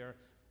Savior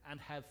and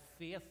have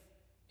faith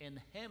in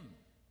Him.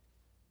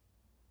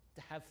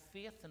 To have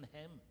faith in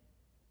Him.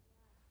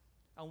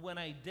 And when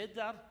I did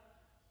that,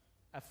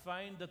 I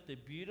found that the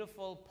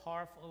beautiful,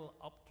 powerful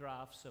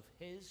updrafts of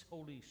His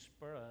Holy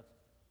Spirit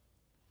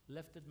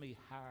lifted me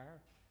higher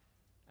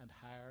and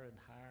higher and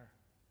higher.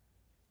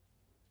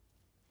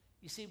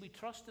 You see, we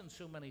trust in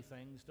so many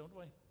things, don't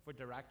we, for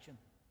direction.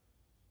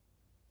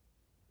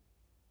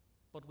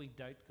 But we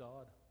doubt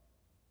God.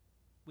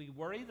 We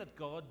worry that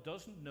God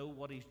doesn't know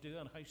what He's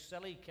doing. How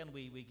silly can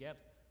we get?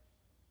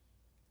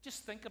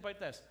 Just think about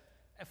this.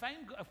 If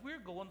we're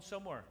going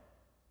somewhere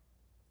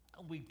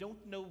and we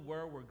don't know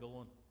where we're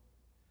going,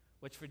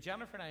 which for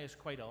Jennifer and I is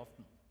quite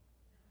often,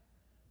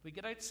 if we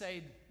get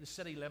outside the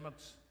city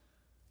limits,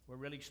 we're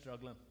really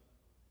struggling.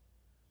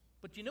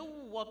 But you know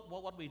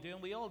what we do,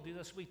 and we all do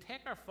this, we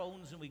take our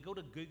phones and we go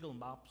to Google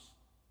Maps.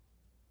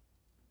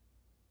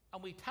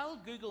 And we tell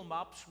Google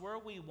Maps where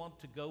we want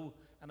to go,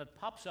 and it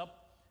pops up,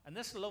 and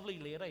this lovely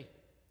lady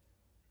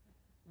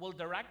will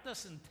direct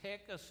us and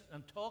take us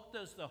and talk to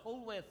us the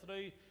whole way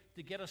through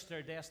to get us to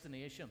our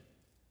destination.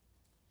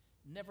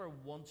 Never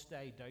once do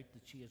I doubt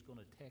that she is going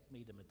to take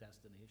me to my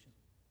destination.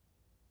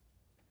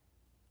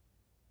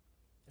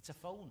 It's a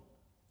phone.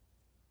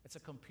 It's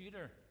a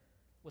computer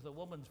with a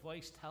woman's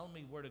voice telling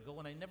me where to go,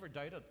 and I never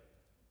doubt it.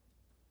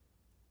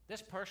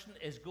 This person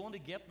is going to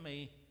get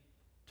me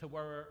to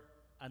where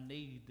I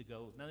need to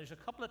go. Now, there's a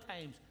couple of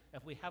times,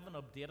 if we haven't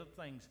updated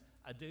things,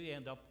 I do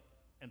end up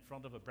in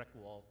front of a brick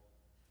wall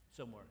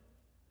somewhere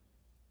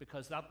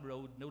because that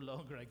road no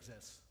longer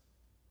exists.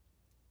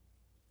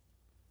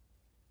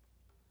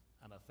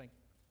 And I think,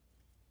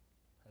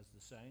 has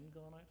the sound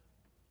gone out?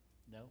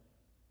 No?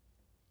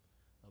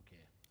 Okay,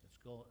 it's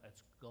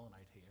gone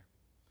out here.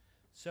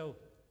 So,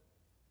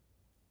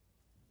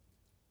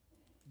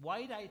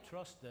 why do I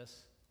trust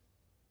this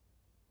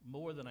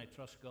more than I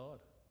trust God?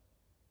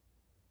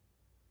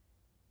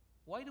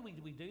 Why do we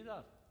do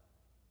that?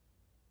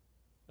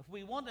 If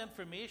we want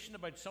information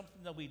about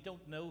something that we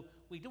don't know,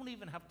 we don't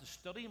even have to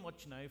study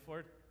much now for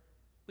it.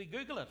 We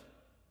Google it.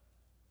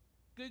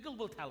 Google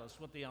will tell us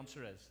what the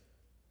answer is.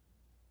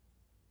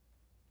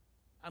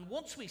 And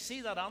once we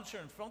see that answer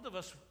in front of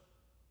us,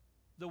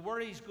 the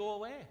worries go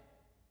away.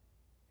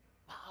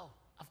 Wow,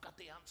 I've got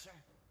the answer.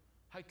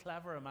 How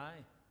clever am I?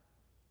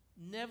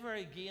 Never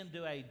again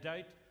do I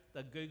doubt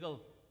that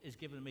Google is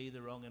giving me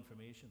the wrong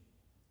information.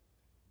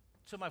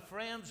 So my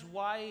friends,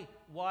 why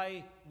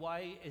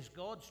is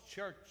God's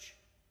church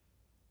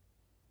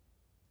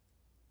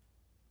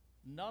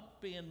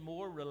not being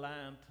more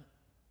reliant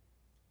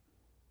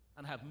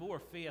and have more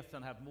faith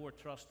and have more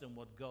trust in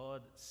what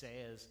God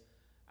says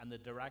and the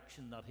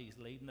direction that He's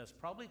leading us?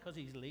 Probably because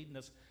He's leading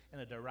us in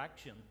a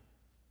direction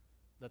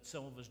that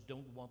some of us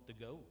don't want to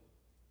go.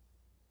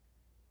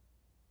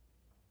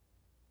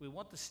 We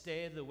want to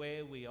stay the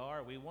way we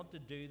are. We want to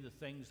do the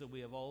things that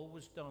we have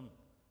always done.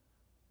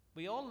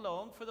 We all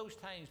long for those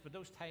times, but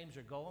those times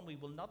are gone. We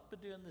will not be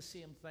doing the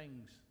same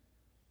things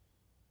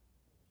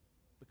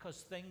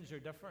because things are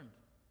different.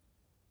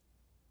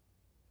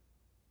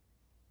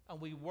 And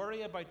we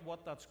worry about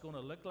what that's going to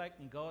look like,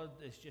 and God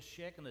is just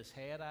shaking His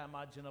head, I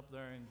imagine, up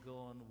there and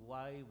going,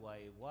 why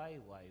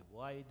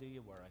do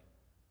you worry?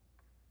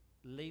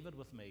 Leave it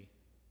with me.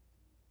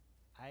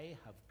 I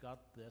have got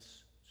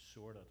this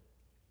sorted.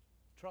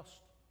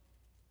 Trust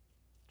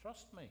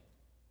me.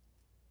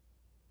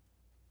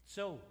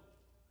 So,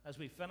 as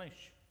we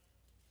finish,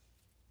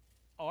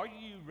 are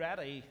you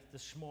ready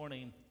this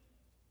morning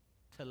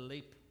to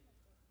leap?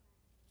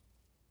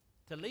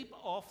 To leap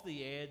off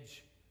the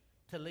edge,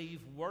 to leave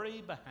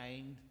worry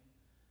behind,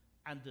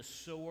 and to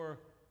soar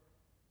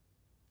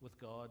with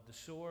God, to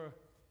soar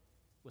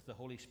with the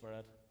Holy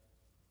Spirit.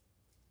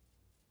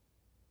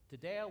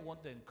 Today I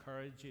want to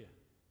encourage you.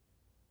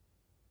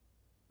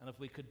 And if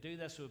we could do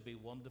this, it would be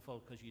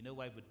wonderful, because you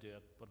know I would do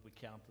it, but we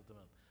can't at the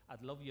minute.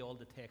 I'd love you all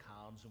to take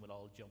hands and we'd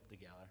all jump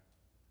together.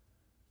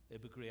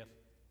 It'd be great.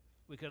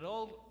 We could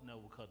all, no,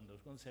 we couldn't. I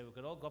was going to say we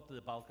could all go up to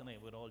the balcony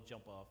and we'd all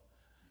jump off.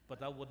 But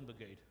that wouldn't be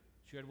good.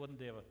 Sure it wouldn't,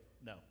 David?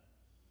 No.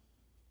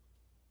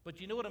 But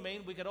you know what I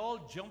mean? We could all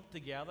jump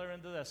together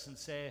into this and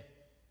say,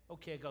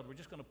 okay, God, we're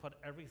just going to put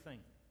everything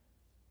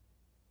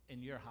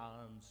in your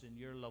hands, in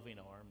your loving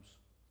arms.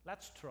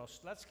 Let's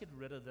trust. Let's get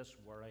rid of this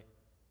worry.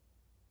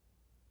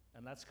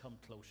 And let's come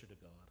closer to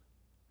God.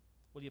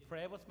 Will you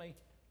pray with me?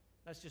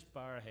 Let's just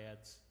bow our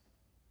heads.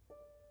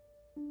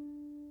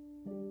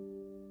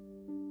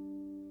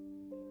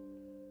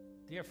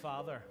 Dear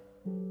Father,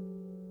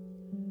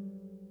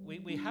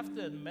 we have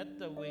to admit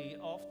that we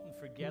often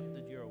forget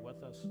that you're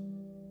with us.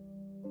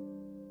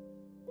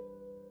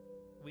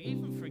 We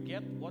even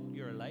forget what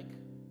you're like.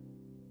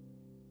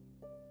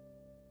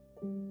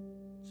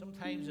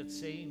 Sometimes it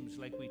seems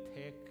like we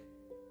take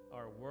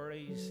our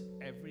worries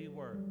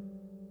everywhere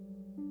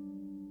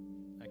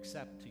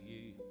except to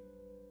you.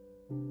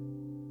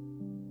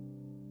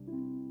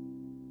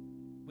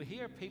 We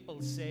hear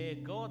people say,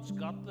 God's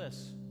got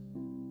this.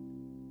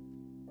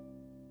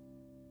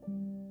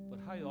 But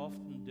how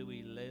often do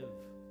we live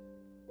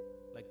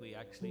like we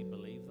actually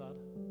believe that?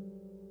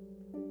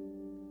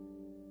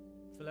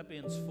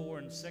 Philippians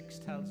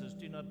 4:6 tells us,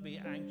 do not be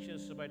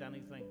anxious about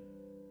anything,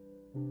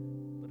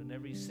 but in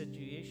every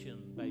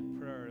situation, by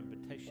prayer and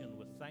petition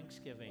with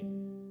thanksgiving,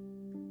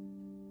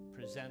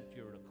 present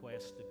your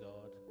request to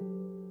God.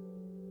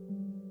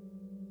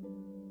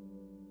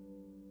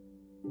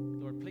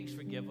 Lord, please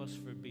forgive us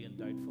for being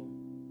doubtful.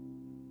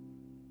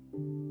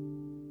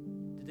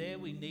 Today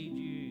we need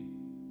you,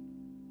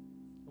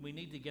 and we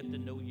need to get to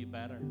know you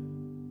better.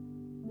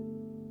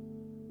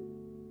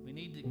 We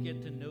need to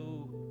get to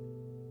know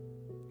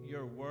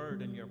your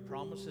word and your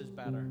promises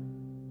better.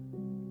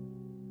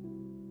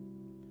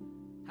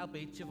 Help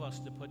each of us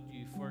to put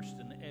you first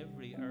in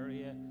every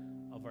area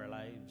of our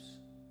lives.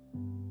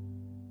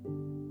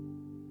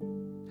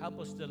 Help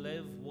us to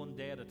live one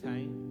day at a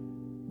time.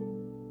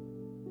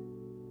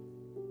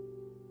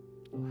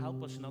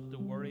 Help us not to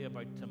worry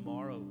about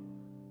tomorrow,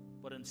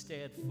 but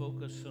instead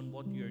focus on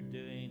what you're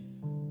doing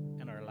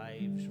in our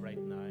lives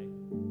right now.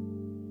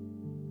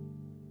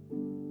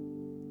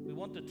 We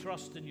want to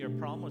trust in your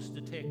promise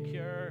to take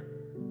care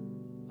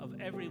of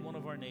every one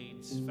of our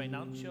needs,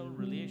 financial,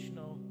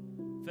 relational,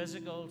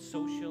 physical,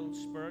 social,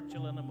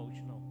 spiritual, and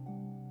emotional.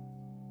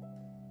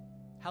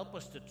 Help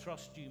us to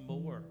trust you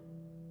more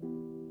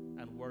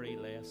and worry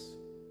less.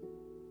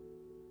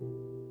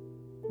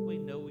 We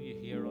know you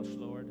hear us,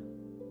 Lord,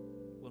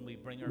 when we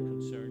bring our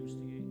concerns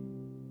to you.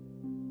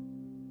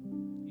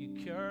 You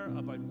care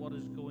about what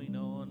is going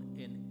on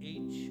in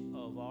each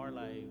of our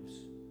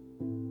lives.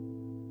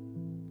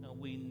 And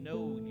we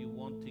know you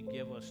want to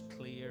give us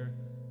clear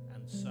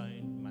and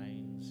sound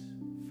minds,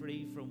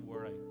 free from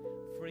worry,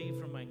 free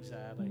from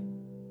anxiety.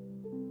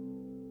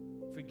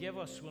 Forgive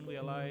us when we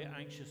allow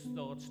anxious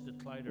thoughts to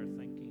cloud our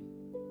thinking.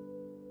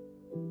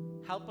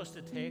 Help us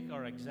to take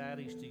our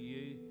anxieties to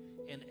you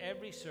in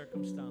every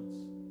circumstance,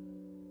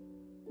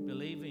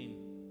 believing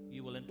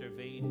you will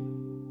intervene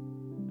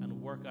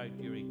and work out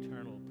your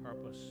eternal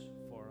purpose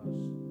for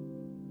us.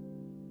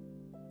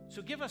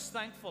 So give us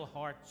thankful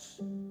hearts.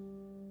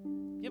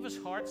 Give us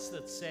hearts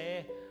that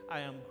say,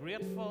 I am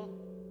grateful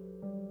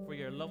for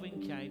your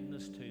loving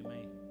kindness to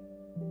me.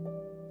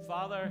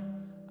 Father,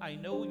 I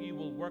know you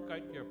will work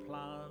out your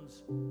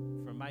plans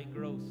for my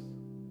growth,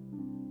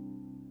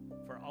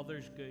 for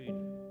others' good,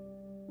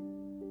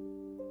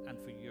 and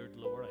for your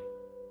glory.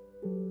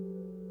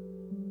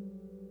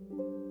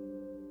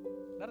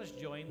 Let us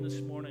join this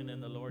morning in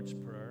the Lord's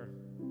Prayer.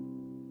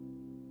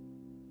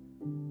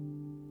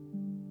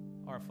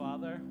 Our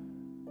Father,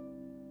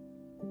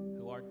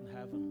 who art in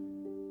heaven,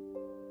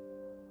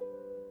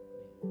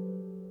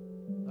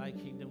 thy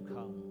kingdom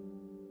come,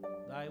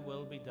 thy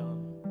will be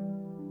done,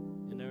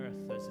 in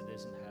earth as it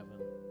is in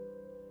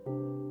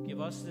heaven. Give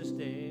us this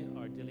day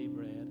our daily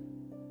bread.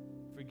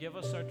 Forgive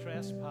us our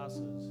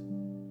trespasses,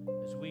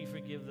 as we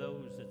forgive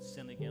those that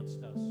sin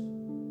against us.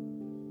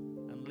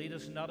 And lead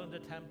us not into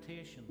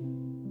temptation,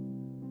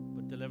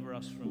 but deliver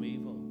us from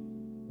evil.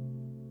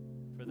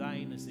 For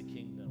thine is the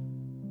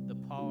kingdom, the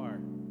power,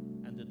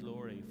 and the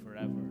glory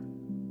forever.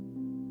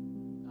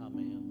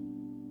 Amen.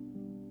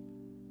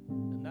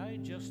 And now,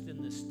 just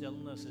in the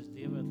stillness as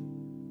David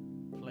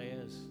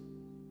plays,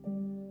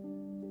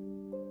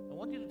 I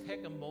want you to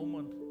take a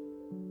moment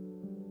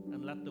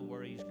and let the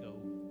worries go.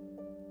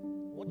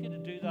 I want you to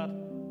do that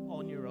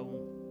on your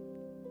own.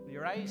 With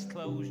your eyes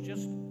closed,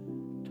 just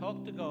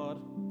talk to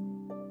God.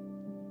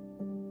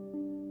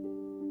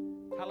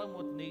 Tell him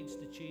what needs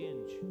to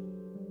change.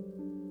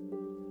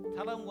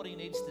 Tell him what he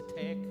needs to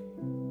take.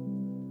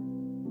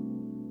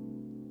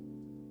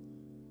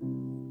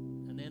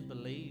 And then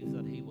believe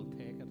that he will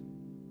take it.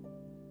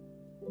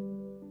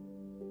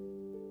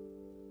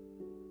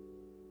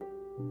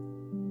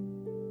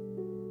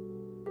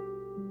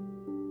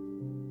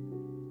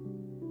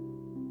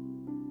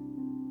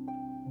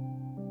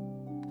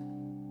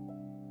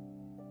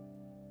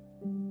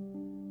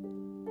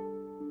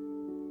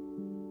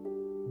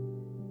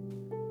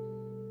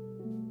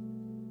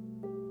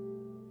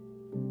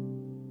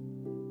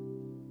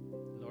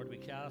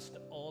 Cast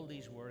all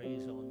these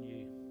worries on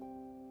you.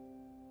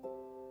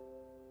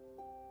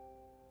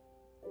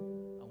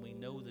 And we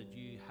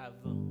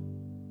have them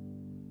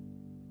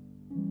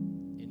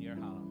in your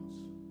hands.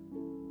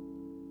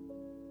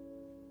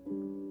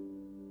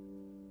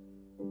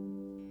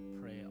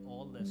 Pray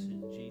all this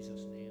in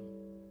Jesus' name,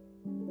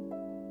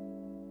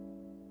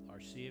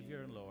 our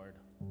Savior and Lord.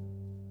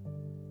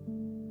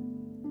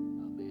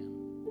 Amen.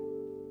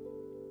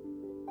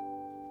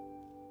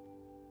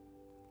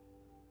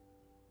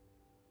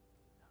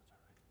 That's all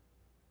right.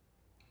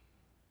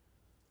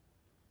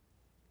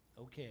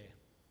 Okay,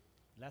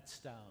 let's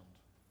stand.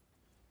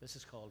 This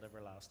is called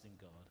Everlasting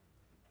God.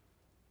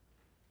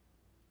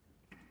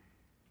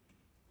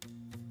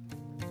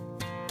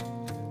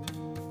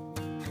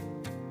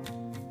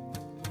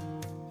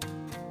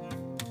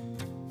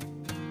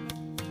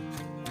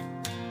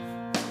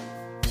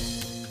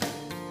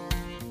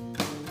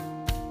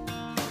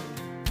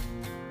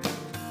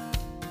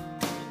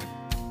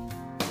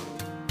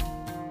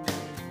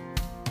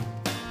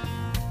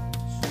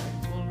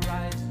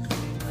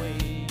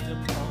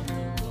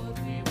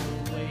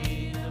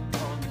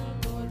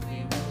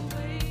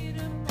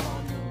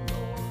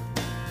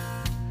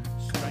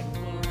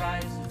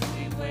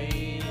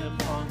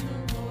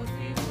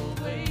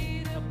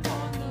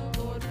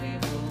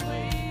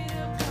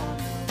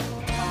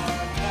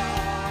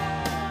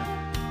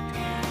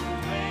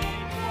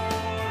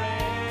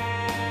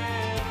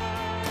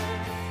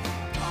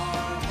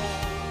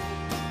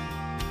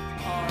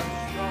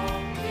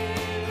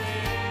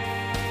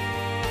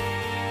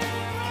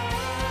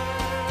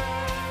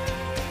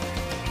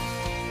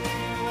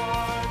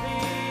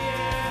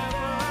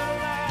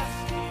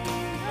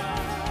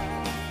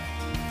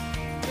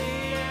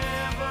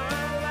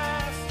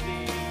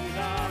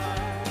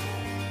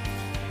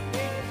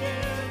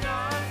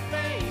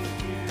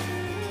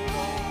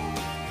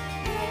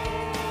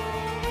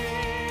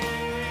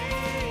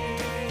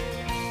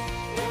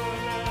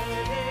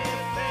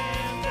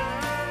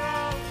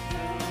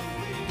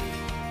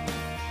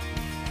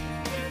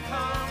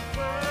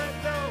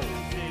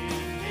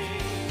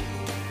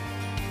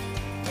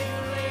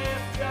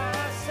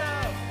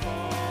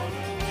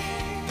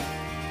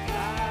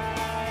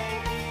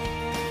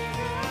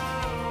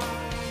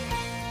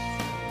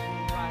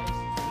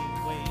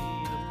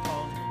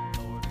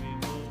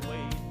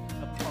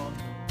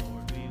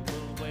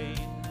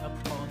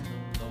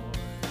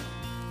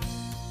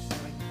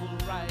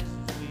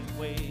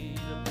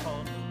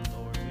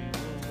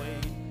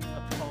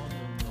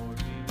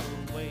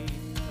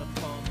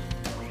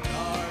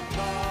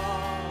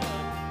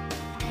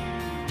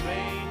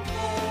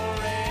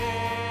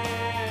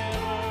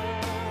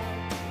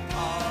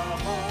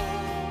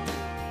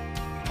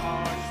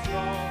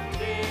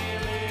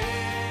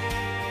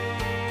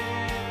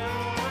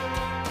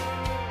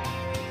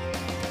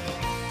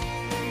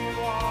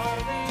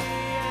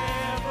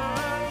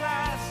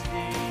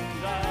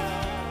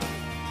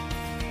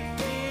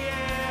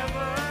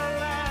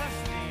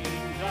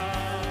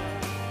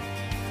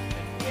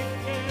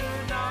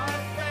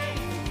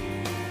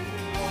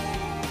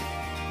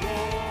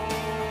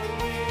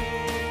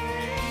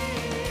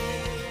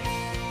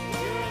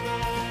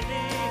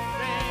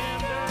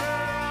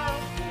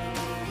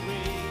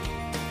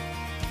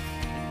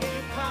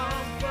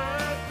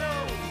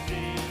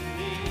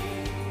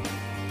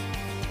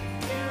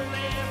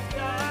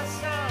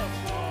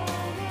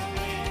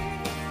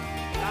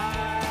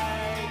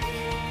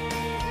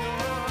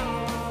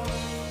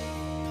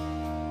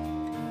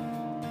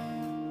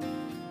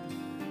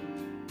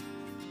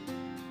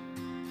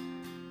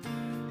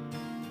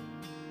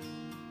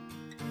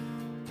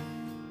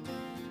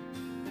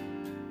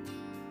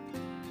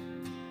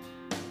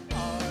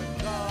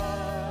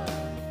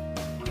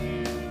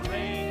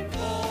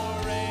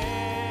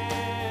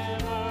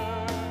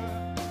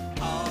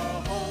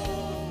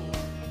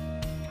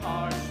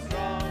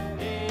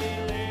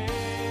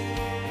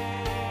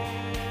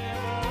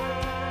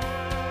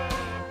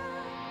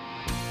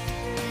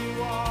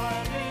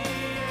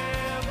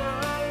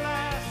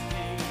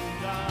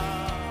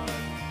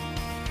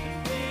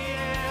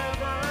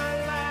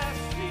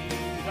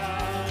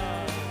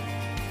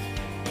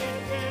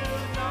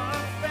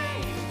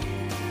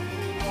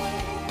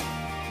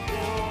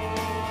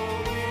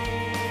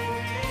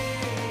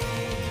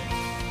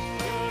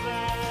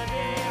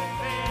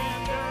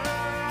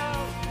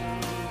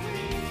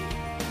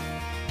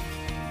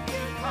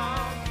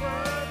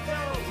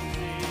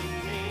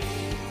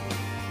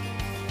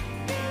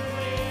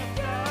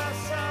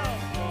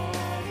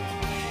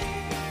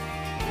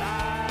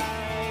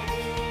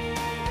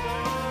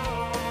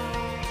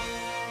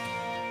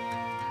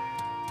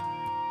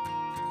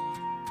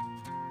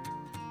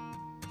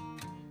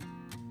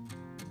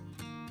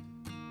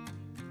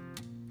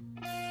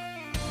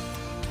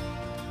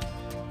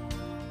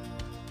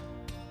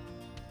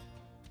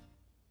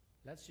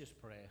 Let's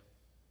just pray.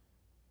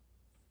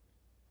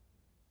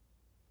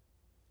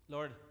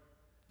 Lord,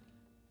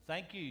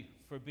 thank you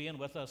for being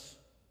with us.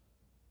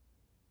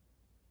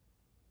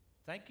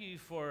 Thank you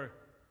for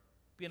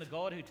being a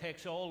God who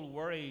takes all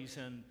worries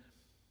and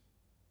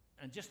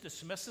just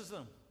dismisses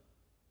them.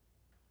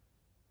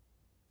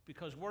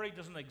 Because worry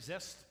doesn't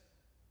exist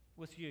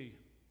with you.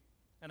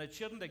 and it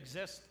shouldn't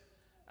exist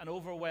and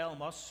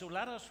overwhelm us. So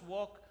let us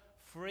walk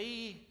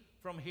free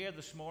from here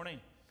this morning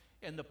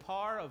in the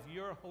power of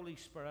your Holy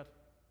Spirit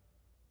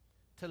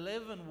to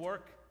live and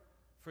work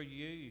for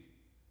you,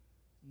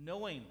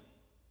 knowing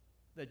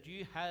that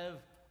you have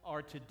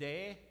our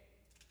today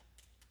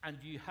and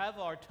you have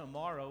our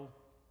tomorrow,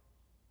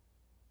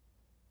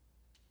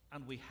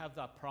 and we have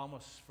that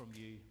promise from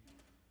you.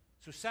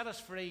 So set us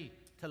free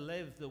to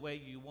live the way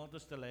you want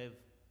us to live,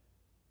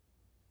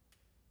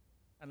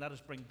 and let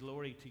us bring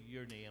glory to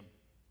your name.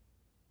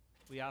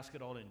 We ask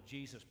it all in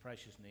Jesus'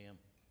 precious name.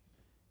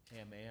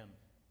 Amen.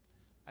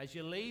 As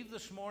you leave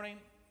this morning,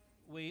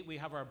 we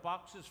have our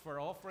boxes for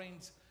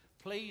offerings.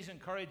 Please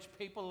encourage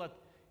people that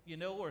you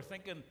know are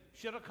thinking,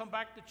 should I come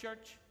back to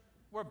church?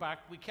 We're back.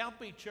 We can't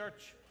be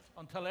church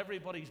until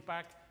everybody's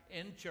back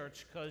in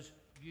church, because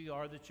you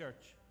are the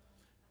church.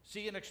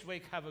 See you next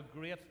week. Have a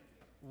great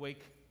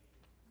week.